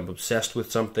 You become obsessed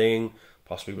with something,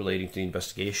 possibly relating to the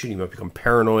investigation. You might become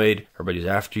paranoid. Everybody's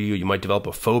after you. You might develop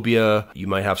a phobia. You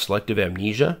might have selective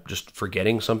amnesia, just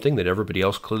forgetting something that everybody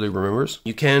else clearly remembers.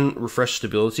 You can refresh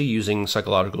stability using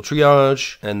psychological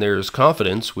triage, and there's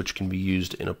confidence, which can be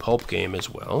used in a pulp game as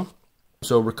well.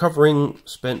 So recovering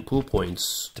spent pool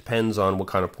points depends on what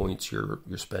kind of points you're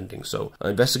spending. So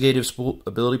investigative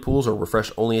ability pools are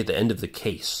refreshed only at the end of the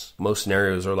case. Most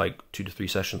scenarios are like 2 to 3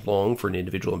 sessions long for an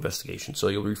individual investigation, so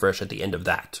you'll refresh at the end of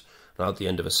that, not at the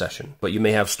end of a session. But you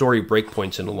may have story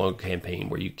breakpoints in a long campaign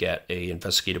where you get a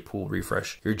investigative pool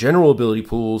refresh. Your general ability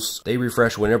pools, they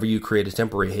refresh whenever you create a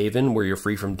temporary haven where you're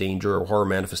free from danger or horror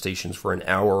manifestations for an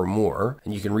hour or more.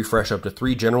 And you can refresh up to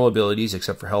 3 general abilities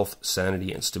except for health,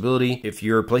 sanity, and stability. If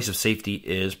your place of safety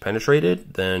is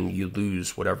penetrated, then you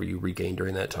lose whatever you regain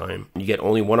during that time. You get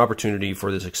only 1 opportunity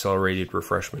for this accelerated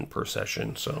refreshment per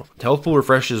session. So the health pool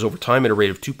refreshes over time at a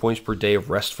rate of 2 points per day of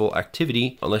restful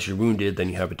activity. Unless you're wounded, then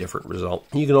you have a different result.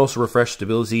 You can also refresh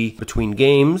stability between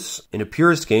games. In a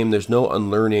purist game, there's no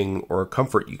unlearning or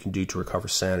comfort you can do to recover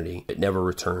sanity. It never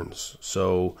returns.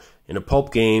 So in a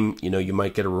pulp game, you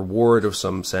might get a reward of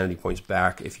some sanity points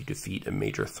back if you defeat a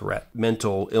major threat.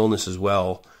 Mental illness as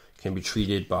well can be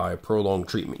treated by prolonged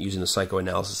treatment using the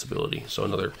psychoanalysis ability. So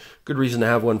another good reason to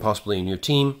have one possibly in your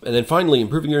team. And then finally,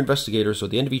 improving your investigator. So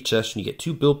at the end of each session, you get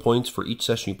 2 build points for each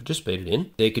session you participated in.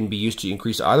 They can be used to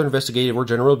increase either investigative or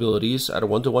general abilities at a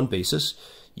 1-to-1 basis.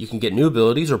 You can get new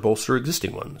abilities or bolster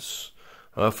existing ones.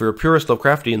 For a purist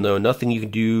Lovecraftian, though, nothing you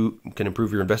can do can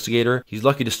improve your investigator. He's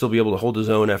lucky to still be able to hold his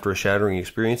own after shattering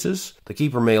experiences. The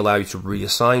keeper may allow you to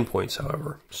reassign points,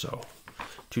 however. So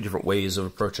 2 different ways of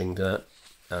approaching that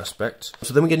aspect.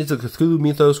 So then we get into the Cthulhu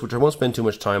mythos, which I won't spend too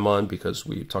much time on because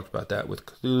we talked about that with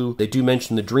Cthulhu. They do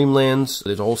mention the Dreamlands.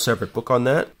 There's a whole separate book on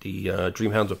that, the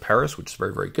Dreamhounds of Paris, which is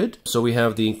very, very good. So we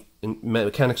have the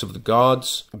mechanics of the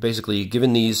gods. Basically,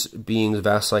 given these beings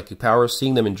vast psychic powers,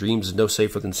 seeing them in dreams is no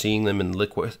safer than seeing them in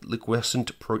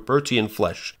liquescent protean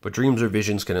flesh, but dreams or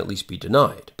visions can at least be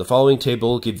denied. The following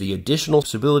table give the additional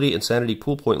stability and sanity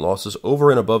pool point losses over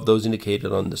and above those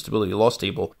indicated on the stability loss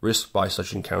table risked by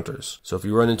such encounters. So if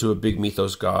you run into a big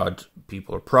mythos god,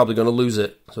 people are probably going to lose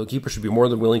it. So the keeper should be more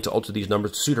than willing to alter these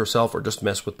numbers to suit herself or just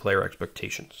mess with player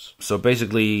expectations. So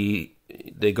basically,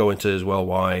 they go into as well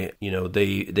why,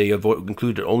 they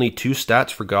included only 2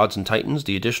 stats for gods and titans.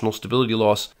 The additional stability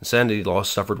loss and sanity loss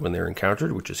suffered when they're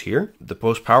encountered, which is here. The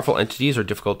most powerful entities are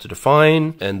difficult to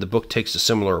define, and the book takes a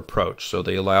similar approach. So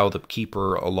they allow the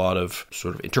keeper a lot of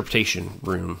sort of interpretation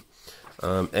room.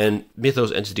 And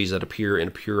mythos entities that appear in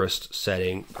a purist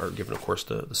setting are given, of course,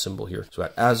 the symbol here. So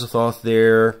at Azathoth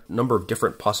there, number of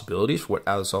different possibilities for what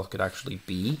Azathoth could actually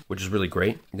be, which is really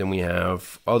great. Then we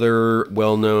have other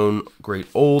well-known great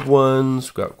old ones.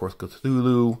 We've got, of course,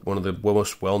 Cthulhu, one of the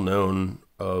most well-known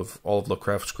of all of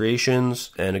Lovecraft's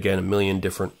creations. And again, a million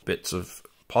different bits of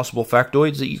possible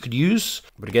factoids that you could use,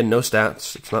 but again, no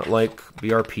stats. It's not like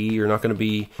BRP. You're not going to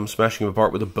be smashing him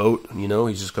apart with a boat.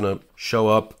 He's just going to show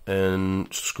up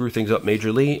and screw things up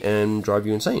majorly and drive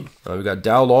you insane. We've got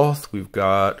Dowloth, we've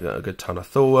got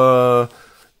Tanathoa,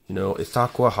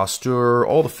 Ithaqua, Hastur.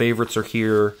 All the favorites are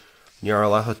here.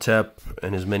 Nyarlathotep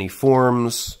and his many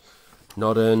forms,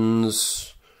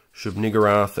 Nodens,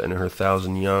 Shub-Niggurath and her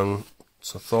 1,000 young,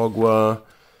 Sathogwa,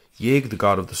 Yig, the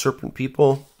god of the serpent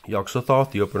people,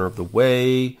 Yog-Sothoth, the opener of the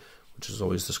way, which is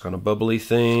always this kind of bubbly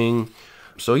thing.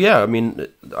 So yeah,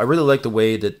 I really like the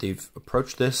way that they've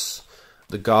approached this.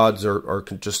 The gods are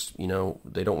just,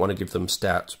 they don't want to give them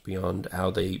stats beyond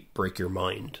how they break your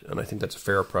mind. And I think that's a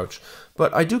fair approach.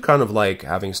 But I do kind of like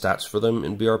having stats for them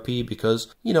in BRP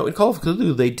because, in Call of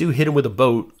Cthulhu, they do hit him with a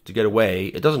boat to get away.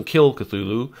 It doesn't kill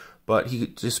Cthulhu, but he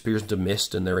disappears into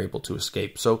mist and they're able to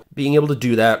escape. So being able to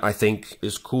do that, I think,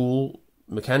 is cool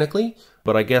mechanically.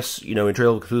 But I guess, in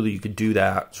Trail of Cthulhu, you could do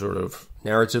that sort of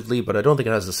narratively, but I don't think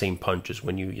it has the same punch as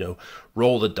when you,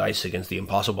 roll the dice against the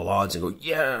impossible odds and go,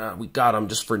 yeah, we got him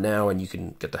just for now, and you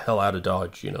can get the hell out of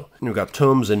Dodge, And we've got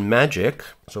tomes and magic.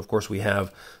 So, of course, we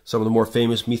have some of the more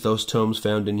famous Mythos tomes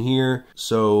found in here.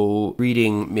 So,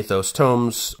 reading Mythos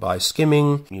tomes by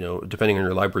skimming, depending on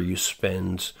your library, you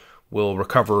spend will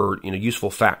recover, useful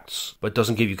facts, but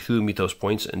doesn't give you Cthulhu Mythos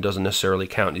points and doesn't necessarily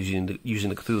count as using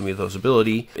the Cthulhu Mythos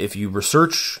ability. If you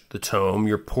research the tome,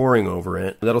 you're poring over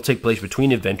it. That'll take place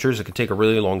between adventures. It can take a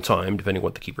really long time, depending on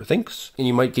what the keeper thinks. And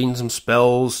you might gain some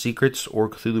spells, secrets, or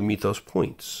Cthulhu Mythos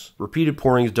points. Repeated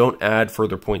pourings don't add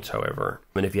further points, however.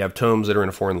 And if you have tomes that are in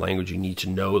a foreign language, you need to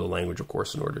know the language, of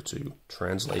course, in order to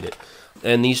translate it.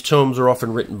 And these tomes are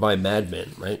often written by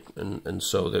madmen, right? And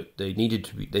so that they need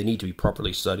to be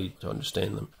properly studied to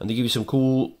understand them. And they give you some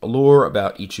cool lore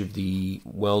about each of the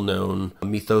well-known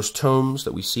Mythos tomes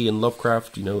that we see in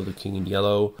Lovecraft. The King in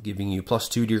Yellow, giving you +2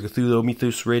 to your Cthulhu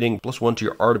Mythos rating, +1 to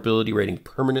your art ability rating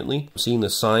permanently. Seeing the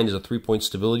sign is a 3-point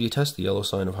stability test, the yellow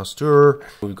sign of Hastur.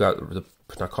 We've got the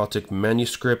narcotic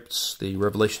manuscripts, the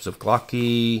Revelations of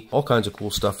Glocki, all kinds of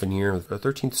cool stuff in here. The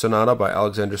 13th Sonata by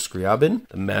Alexander Scriabin,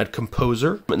 the Mad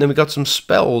Composer. And then we got some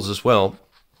spells as well.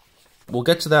 We'll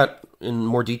get to that in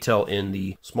more detail in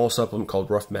the small supplement called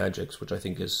Rough Magics, which I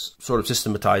think is sort of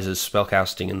systematizes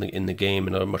spellcasting in the game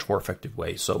in a much more effective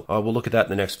way. So we'll look at that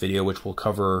in the next video, which will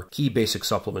cover key basic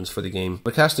supplements for the game.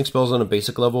 But casting spells on a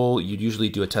basic level, you'd usually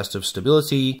do a test of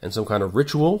stability and some kind of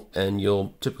ritual, and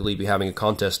you'll typically be having a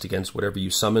contest against whatever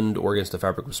you summoned or against the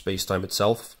fabric of space-time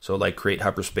itself. So like Create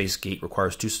Hyperspace Gate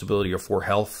requires 2 stability or 4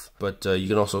 health, but you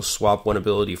can also swap one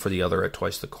ability for the other at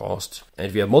twice the cost. And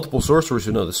if you have multiple sorcerers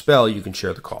who know the spell, you can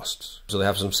share the costs. So they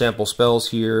have some sample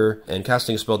spells here, and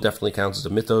casting a spell definitely counts as a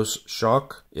Mythos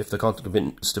shock if the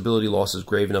concomitant stability loss is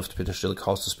grave enough to potentially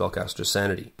cost the spellcaster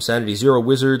sanity. Sanity 0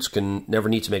 wizards can never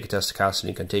need to make a test to cast an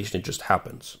incantation, it just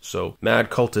happens. So mad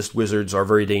cultist wizards are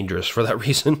very dangerous for that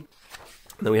reason.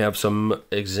 Then we have some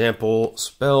example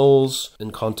spells,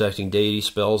 and contacting deity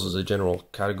spells as a general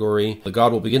category. The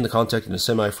god will begin the contact in a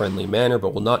semi-friendly manner,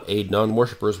 but will not aid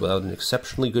non-worshippers without an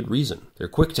exceptionally good reason. They're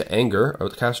quick to anger. A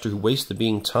caster who wastes the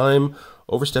being time,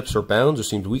 oversteps her bounds, or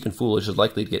seems weak and foolish is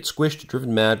likely to get squished,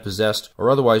 driven mad, possessed,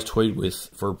 or otherwise toyed with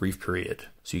for a brief period.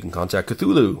 So you can contact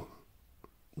Cthulhu.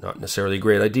 Not necessarily a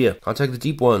great idea. Contact the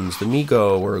deep ones, the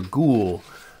Migo, or a ghoul.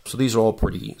 So these are all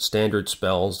pretty standard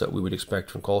spells that we would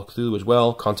expect from Call of Cthulhu as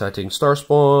well. Contacting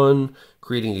Starspawn,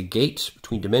 creating a gate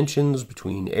between dimensions,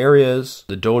 between areas.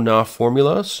 The Dona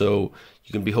formula, so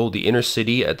you can behold the inner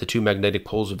city at the 2 magnetic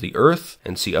poles of the Earth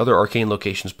and see other arcane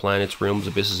locations, planets, realms,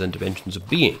 abysses, and dimensions of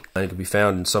being. And it can be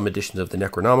found in some editions of the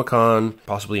Necronomicon,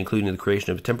 possibly including the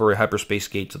creation of a temporary hyperspace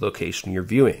gate to the location you're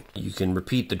viewing. You can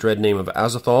repeat the dread name of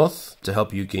Azathoth to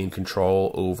help you gain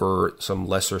control over some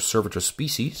lesser servitor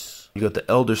species. You got the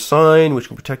Elder Sign, which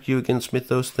can protect you against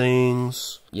Mythos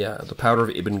things. Yeah, the Powder of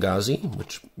Ibn Ghazi,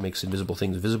 which makes invisible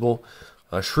things visible.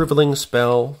 A Shriveling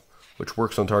spell, which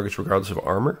works on targets regardless of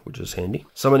armor, which is handy.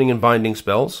 Summoning and binding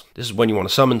spells. This is when you want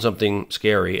to summon something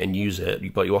scary and use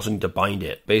it, but you also need to bind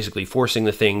it. Basically forcing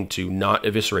the thing to not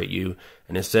eviscerate you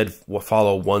and instead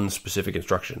follow one specific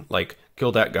instruction, like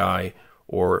kill that guy,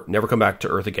 or never come back to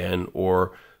Earth again,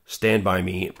 or stand by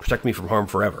me, protect me from harm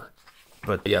forever.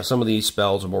 But yeah, some of these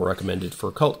spells are more recommended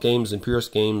for cult games than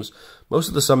purist games. Most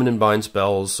of the summon and bind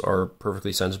spells are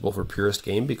perfectly sensible for purist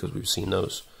game because we've seen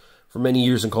those for many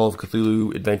years in Call of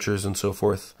Cthulhu adventures and so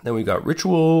forth. Then we got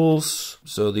rituals.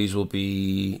 So these will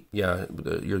be,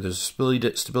 the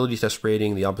stability test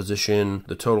rating, the opposition,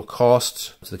 the total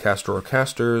cost to the caster or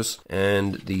casters,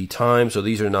 and the time. So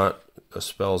these are not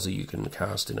spells that you can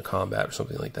cast in a combat or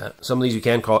something like that. Some of these you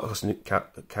can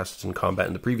cast in combat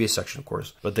in the previous section, of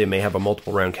course, but they may have a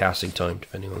multiple round casting time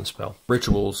depending on the spell.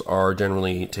 Rituals are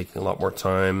generally taking a lot more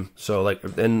time. So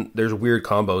then there's weird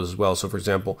combos as well. So for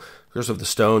example, Curse of the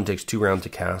Stone takes 2 rounds to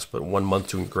cast, but 1 month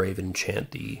to engrave and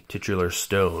enchant the titular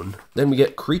stone. Then we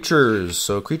get creatures.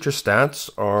 So creature stats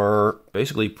are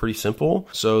basically pretty simple.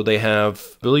 So they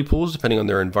have ability pools depending on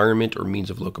their environment or means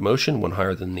of locomotion, one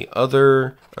higher than the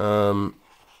other.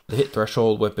 The hit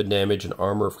threshold, weapon damage, and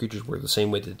armor of creatures work the same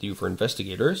way that they do for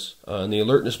investigators. And the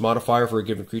alertness modifier for a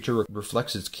given creature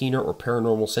reflects its keener or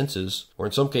paranormal senses, or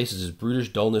in some cases its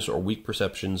brutish dullness or weak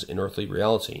perceptions in earthly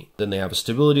reality. Then they have a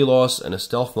stability loss and a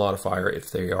stealth modifier if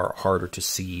they are harder to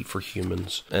see for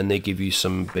humans. And they give you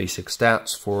some basic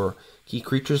stats for key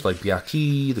creatures like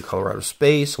Byaki, the color out of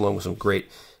space, along with some great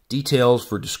details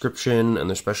for description and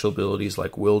their special abilities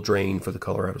like Will Drain for the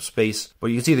color out of space. But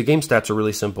you can see the game stats are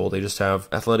really simple. They just have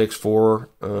athletics 4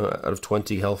 out of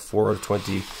 20, health 4 out of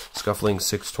 20, scuffling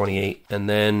 6, 28. And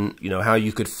then, how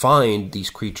you could find these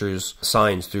creatures'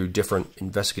 signs through different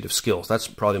investigative skills. That's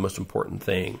probably the most important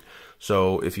thing.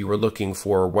 So if you were looking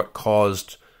for what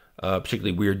caused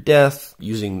particularly weird death,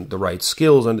 using the right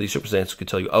skills under these circumstances could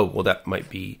tell you, oh, well, that might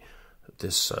be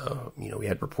this, we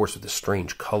had reports of this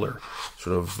strange color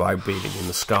sort of vibrating in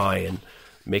the sky, and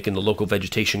making the local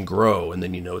vegetation grow, and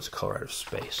then you know it's a color out of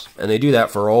space. And they do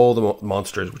that for all the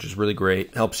monsters, which is really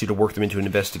great. Helps you to work them into an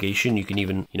investigation. You can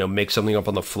even, make something up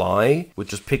on the fly with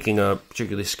just picking a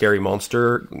particularly scary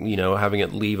monster, having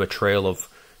it leave a trail of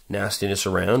nastiness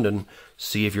around, and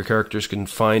see if your characters can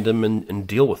find them and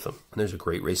deal with them. And there's a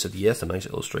great Race of Yeth, a nice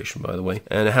illustration, by the way.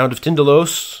 And a Hound of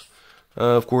Tindalos.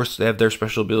 Of course, they have their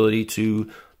special ability to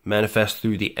manifest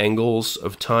through the angles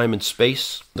of time and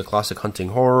space. The classic hunting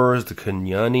horrors, the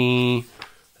Kenyani.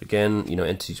 Again,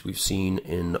 entities we've seen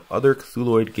in other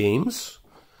Cthulhuoid games.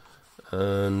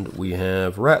 And we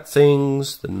have Rat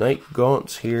Things, the Night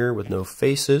Gaunts here with no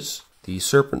faces. The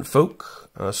Serpent Folk,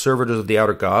 servitors of the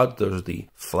Outer God. Those are the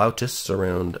flautists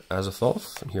around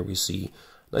Azathoth. And here we see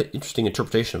an interesting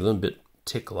interpretation of them, a bit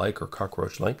tick-like or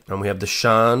cockroach-like. And we have the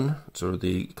Shan, sort of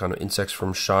the kind of insects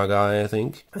from Shagai, I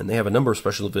think. And they have a number of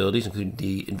special abilities, including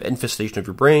the infestation of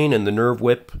your brain and the nerve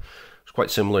whip. It's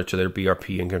quite similar to their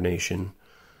BRP incarnation.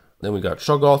 Then we got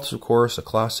Shoggoths, of course, a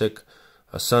classic.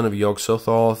 A son of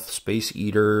Yog-Sothoth, Space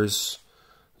Eaters,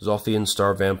 Zothian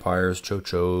Star Vampires,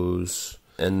 Chochos.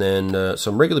 And then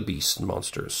some regular beasts and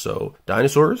monsters. So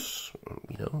dinosaurs,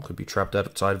 could be trapped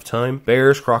outside of time.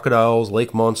 Bears, crocodiles,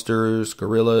 lake monsters,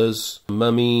 gorillas,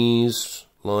 mummies,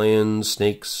 lions,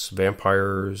 snakes,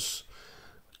 vampires,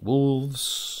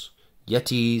 wolves,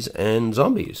 yetis, and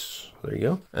zombies. There you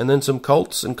go. And then some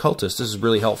cults and cultists. This is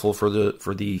really helpful for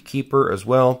the keeper as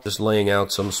well. Just laying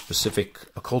out some specific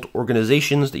occult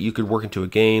organizations that you could work into a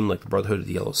game, like the Brotherhood of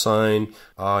the Yellow Sign,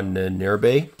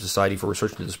 Nerbe, Society for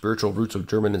Research into the Spiritual Roots of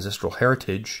German Ancestral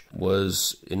Heritage,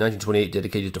 was in 1928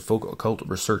 dedicated to folk occult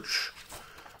research.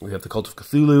 We have the Cult of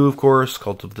Cthulhu, of course,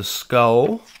 Cult of the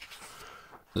Skull,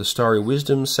 the Starry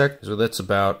Wisdom sect. So that's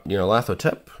about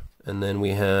Lathotep. And then we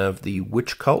have the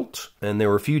Witch Cult, and there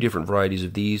were a few different varieties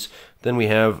of these. Then we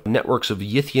have networks of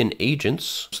Yithian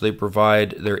agents, so they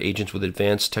provide their agents with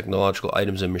advanced technological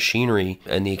items and machinery,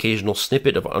 and the occasional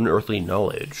snippet of unearthly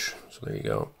knowledge. So there you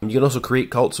go. And you can also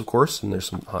create cults, of course, and there's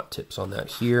some hot tips on that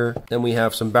here. Then we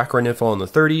have some background info on the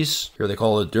 30s. Here they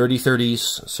call it Dirty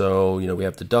 30s. So, we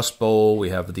have the Dust Bowl,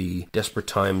 we have the desperate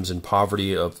times and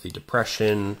poverty of the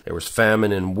Depression. There was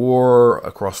famine and war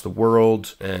across the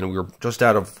world, and we were just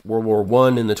out of World War I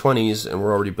in the 20s, and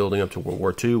we're already building up to World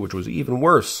War II, which was even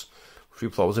worse. We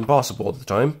thought was impossible at the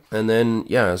time. And then,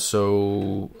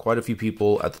 so quite a few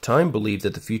people at the time believed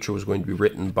that the future was going to be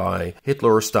written by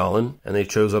Hitler or Stalin, and they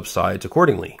chose up sides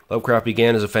accordingly. Lovecraft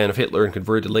began as a fan of Hitler and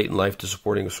converted late in life to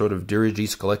supporting a sort of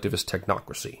dirigist collectivist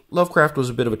technocracy. Lovecraft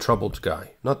was a bit of a troubled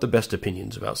guy. Not the best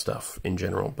opinions about stuff in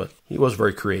general, but he was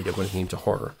very creative when it came to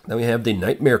horror. Then we have the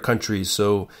Nightmare Countries,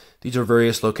 so these are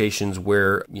various locations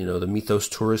where, the Mythos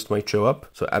tourist might show up.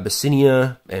 So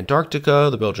Abyssinia, Antarctica,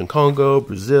 the Belgian Congo,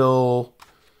 Brazil,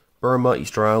 Burma,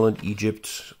 Easter Island,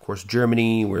 Egypt, of course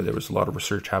Germany, where there was a lot of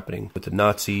research happening with the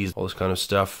Nazis, all this kind of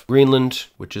stuff. Greenland,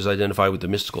 which is identified with the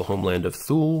mystical homeland of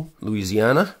Thule.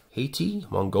 Louisiana, Haiti,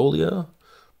 Mongolia,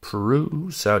 Peru,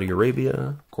 Saudi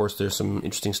Arabia. Of course, there's some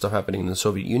interesting stuff happening in the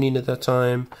Soviet Union at that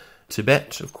time.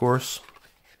 Tibet, of course,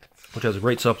 which has a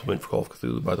great supplement for Call of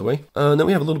Cthulhu, by the way. And then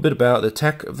we have a little bit about the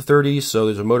tech of the 30s. So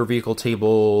there's a motor vehicle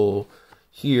table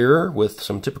here with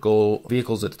some typical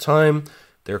vehicles at the time,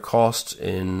 their cost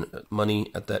in money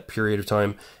at that period of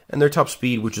time, and their top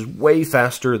speed, which is way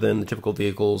faster than the typical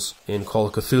vehicles in Call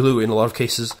of Cthulhu in a lot of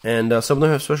cases. And some of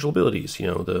them have special abilities.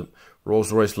 The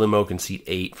Rolls-Royce limo can seat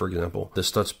 8, for example. The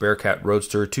Stutz Bearcat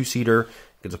Roadster 2-seater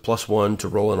gets a +1 to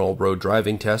roll in all road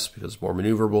driving tests because it's more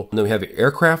maneuverable. And then we have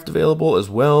aircraft available as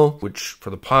well, which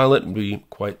for the pilot would be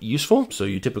quite useful. So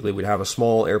you typically would have a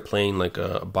small airplane like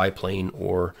a biplane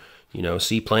or,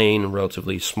 seaplane, a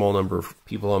relatively small number of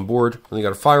people on board. And you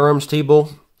got a firearms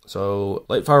table. So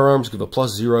light firearms give a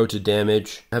 +0 to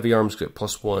damage. Heavy arms get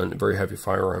 +1. Very heavy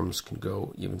firearms can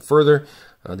go even further.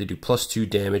 They do +2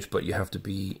 damage, but you have to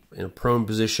be in a prone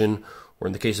position. Or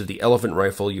in the case of the elephant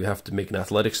rifle, you have to make an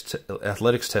athletics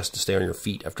test to stay on your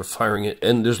feet after firing it.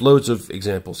 And there's loads of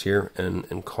examples here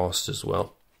and costs as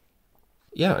well.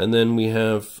 Yeah, and then we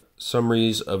have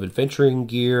summaries of adventuring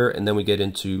gear, and then we get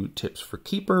into tips for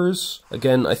keepers.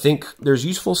 Again, I think there's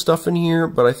useful stuff in here,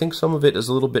 but I think some of it is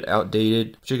a little bit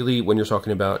outdated, particularly when you're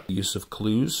talking about the use of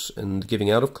clues and giving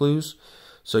out of clues.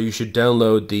 So you should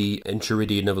download the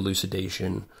Enchiridion of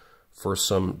Elucidation for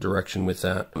some direction with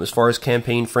that. As far as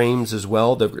campaign frames as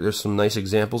well, there's some nice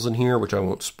examples in here, which I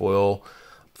won't spoil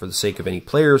for the sake of any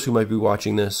players who might be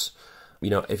watching this.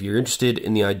 If you're interested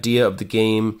in the idea of the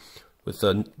game with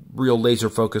a real laser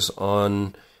focus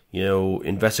on,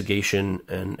 investigation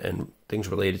and things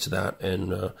related to that,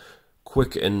 and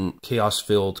quick and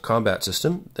chaos-filled combat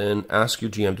system, then ask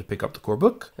your GM to pick up the core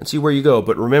book and see where you go.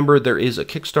 But remember, there is a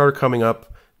Kickstarter coming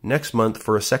up next month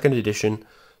for a second edition,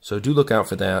 so do look out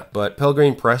for that. But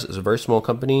Pelgrane Press is a very small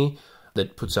company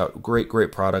that puts out great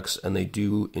products, and they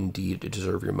do indeed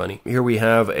deserve your money. Here we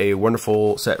have a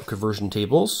wonderful set of conversion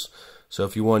tables. So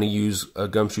if you want to use a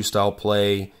GUMSHOE style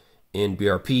play in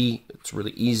BRP, it's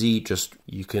really easy. Just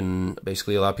you can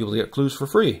basically allow people to get clues for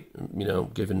free, you know,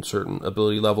 given certain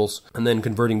ability levels. And then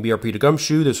converting BRP to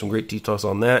GUMSHOE, there's some great details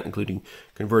on that, including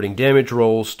converting damage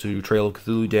rolls to Trail of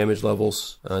Cthulhu damage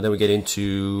levels. Then we get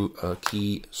into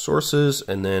key sources,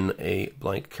 and then a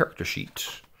blank character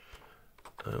sheet,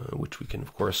 which we can,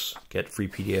 of course, get free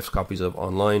PDFs copies of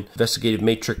online. Investigative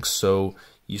matrix, so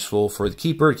useful for the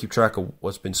keeper to keep track of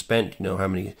what's been spent, you know, how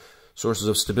many sources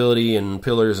of stability and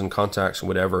pillars and contacts and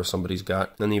whatever somebody's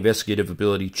got. Then the investigative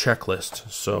ability checklist.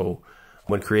 So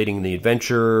when creating the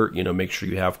adventure, you know, make sure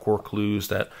you have core clues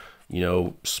that, you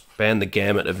know, span the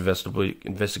gamut of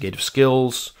investigative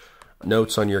skills.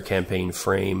 Notes on your campaign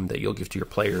frame that you'll give to your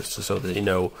players so that they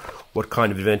know what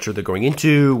kind of adventure they're going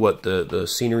into, what the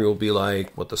scenery will be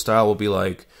like, what the style will be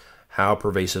like, how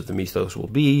pervasive the mythos will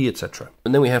be, etc.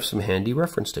 And then we have some handy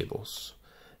reference tables.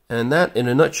 And that, in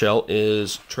a nutshell,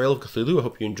 is Trail of Cthulhu. I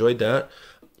hope you enjoyed that.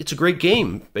 It's a great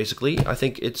game, basically. I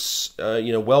think it's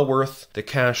you know, well worth the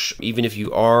cash, even if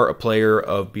you are a player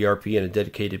of BRP and a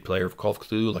dedicated player of Call of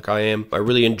Cthulhu, like I am. I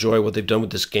really enjoy what they've done with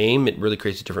this game. It really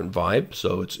creates a different vibe,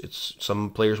 so it's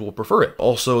some players will prefer it.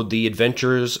 Also, the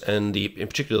adventures and in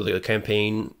particular the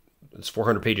campaign, it's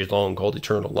 400 pages long, called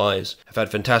Eternal Lies, have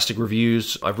had fantastic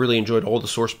reviews. I've really enjoyed all the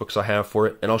source books I have for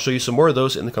it, and I'll show you some more of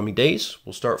those in the coming days.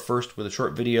 We'll start first with a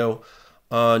short video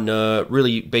on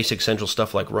really basic central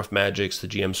stuff like rough magics, the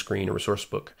GM screen, a resource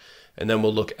book. And then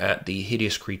we'll look at the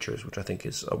Hideous Creatures, which I think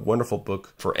is a wonderful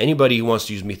book for anybody who wants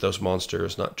to use Mythos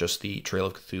monsters, not just the Trail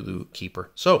of Cthulhu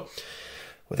keeper. So,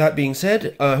 with that being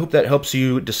said, I hope that helps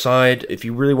you decide. If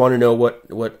you really want to know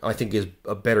what I think is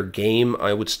a better game,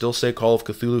 I would still say Call of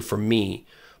Cthulhu for me.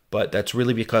 But that's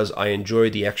really because I enjoy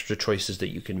the extra choices that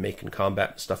you can make in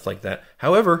combat and stuff like that.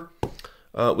 However,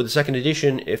 with the second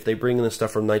edition, if they bring in the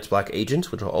stuff from Night's Black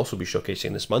Agents, which I'll also be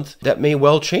showcasing this month, that may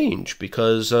well change,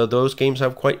 because those games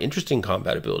have quite interesting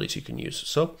combat abilities you can use.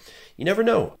 So, you never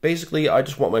know. Basically, I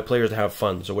just want my players to have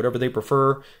fun, so whatever they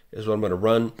prefer is what I'm going to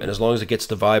run, and as long as it gets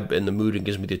the vibe and the mood and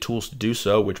gives me the tools to do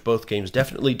so, which both games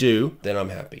definitely do, then I'm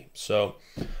happy. So,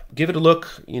 give it a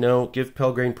look, you know, give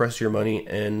Pelgrane Press your money,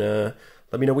 and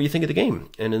let me know what you think of the game.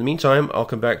 And in the meantime, I'll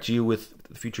come back to you with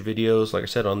future videos, like I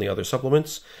said, on the other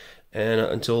supplements. And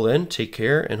until then, take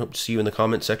care, and hope to see you in the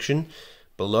comment section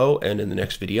below and in the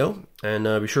next video. And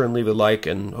be sure and leave a like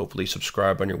and hopefully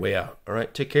subscribe on your way out. All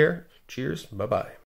right, take care. Cheers. Bye-bye.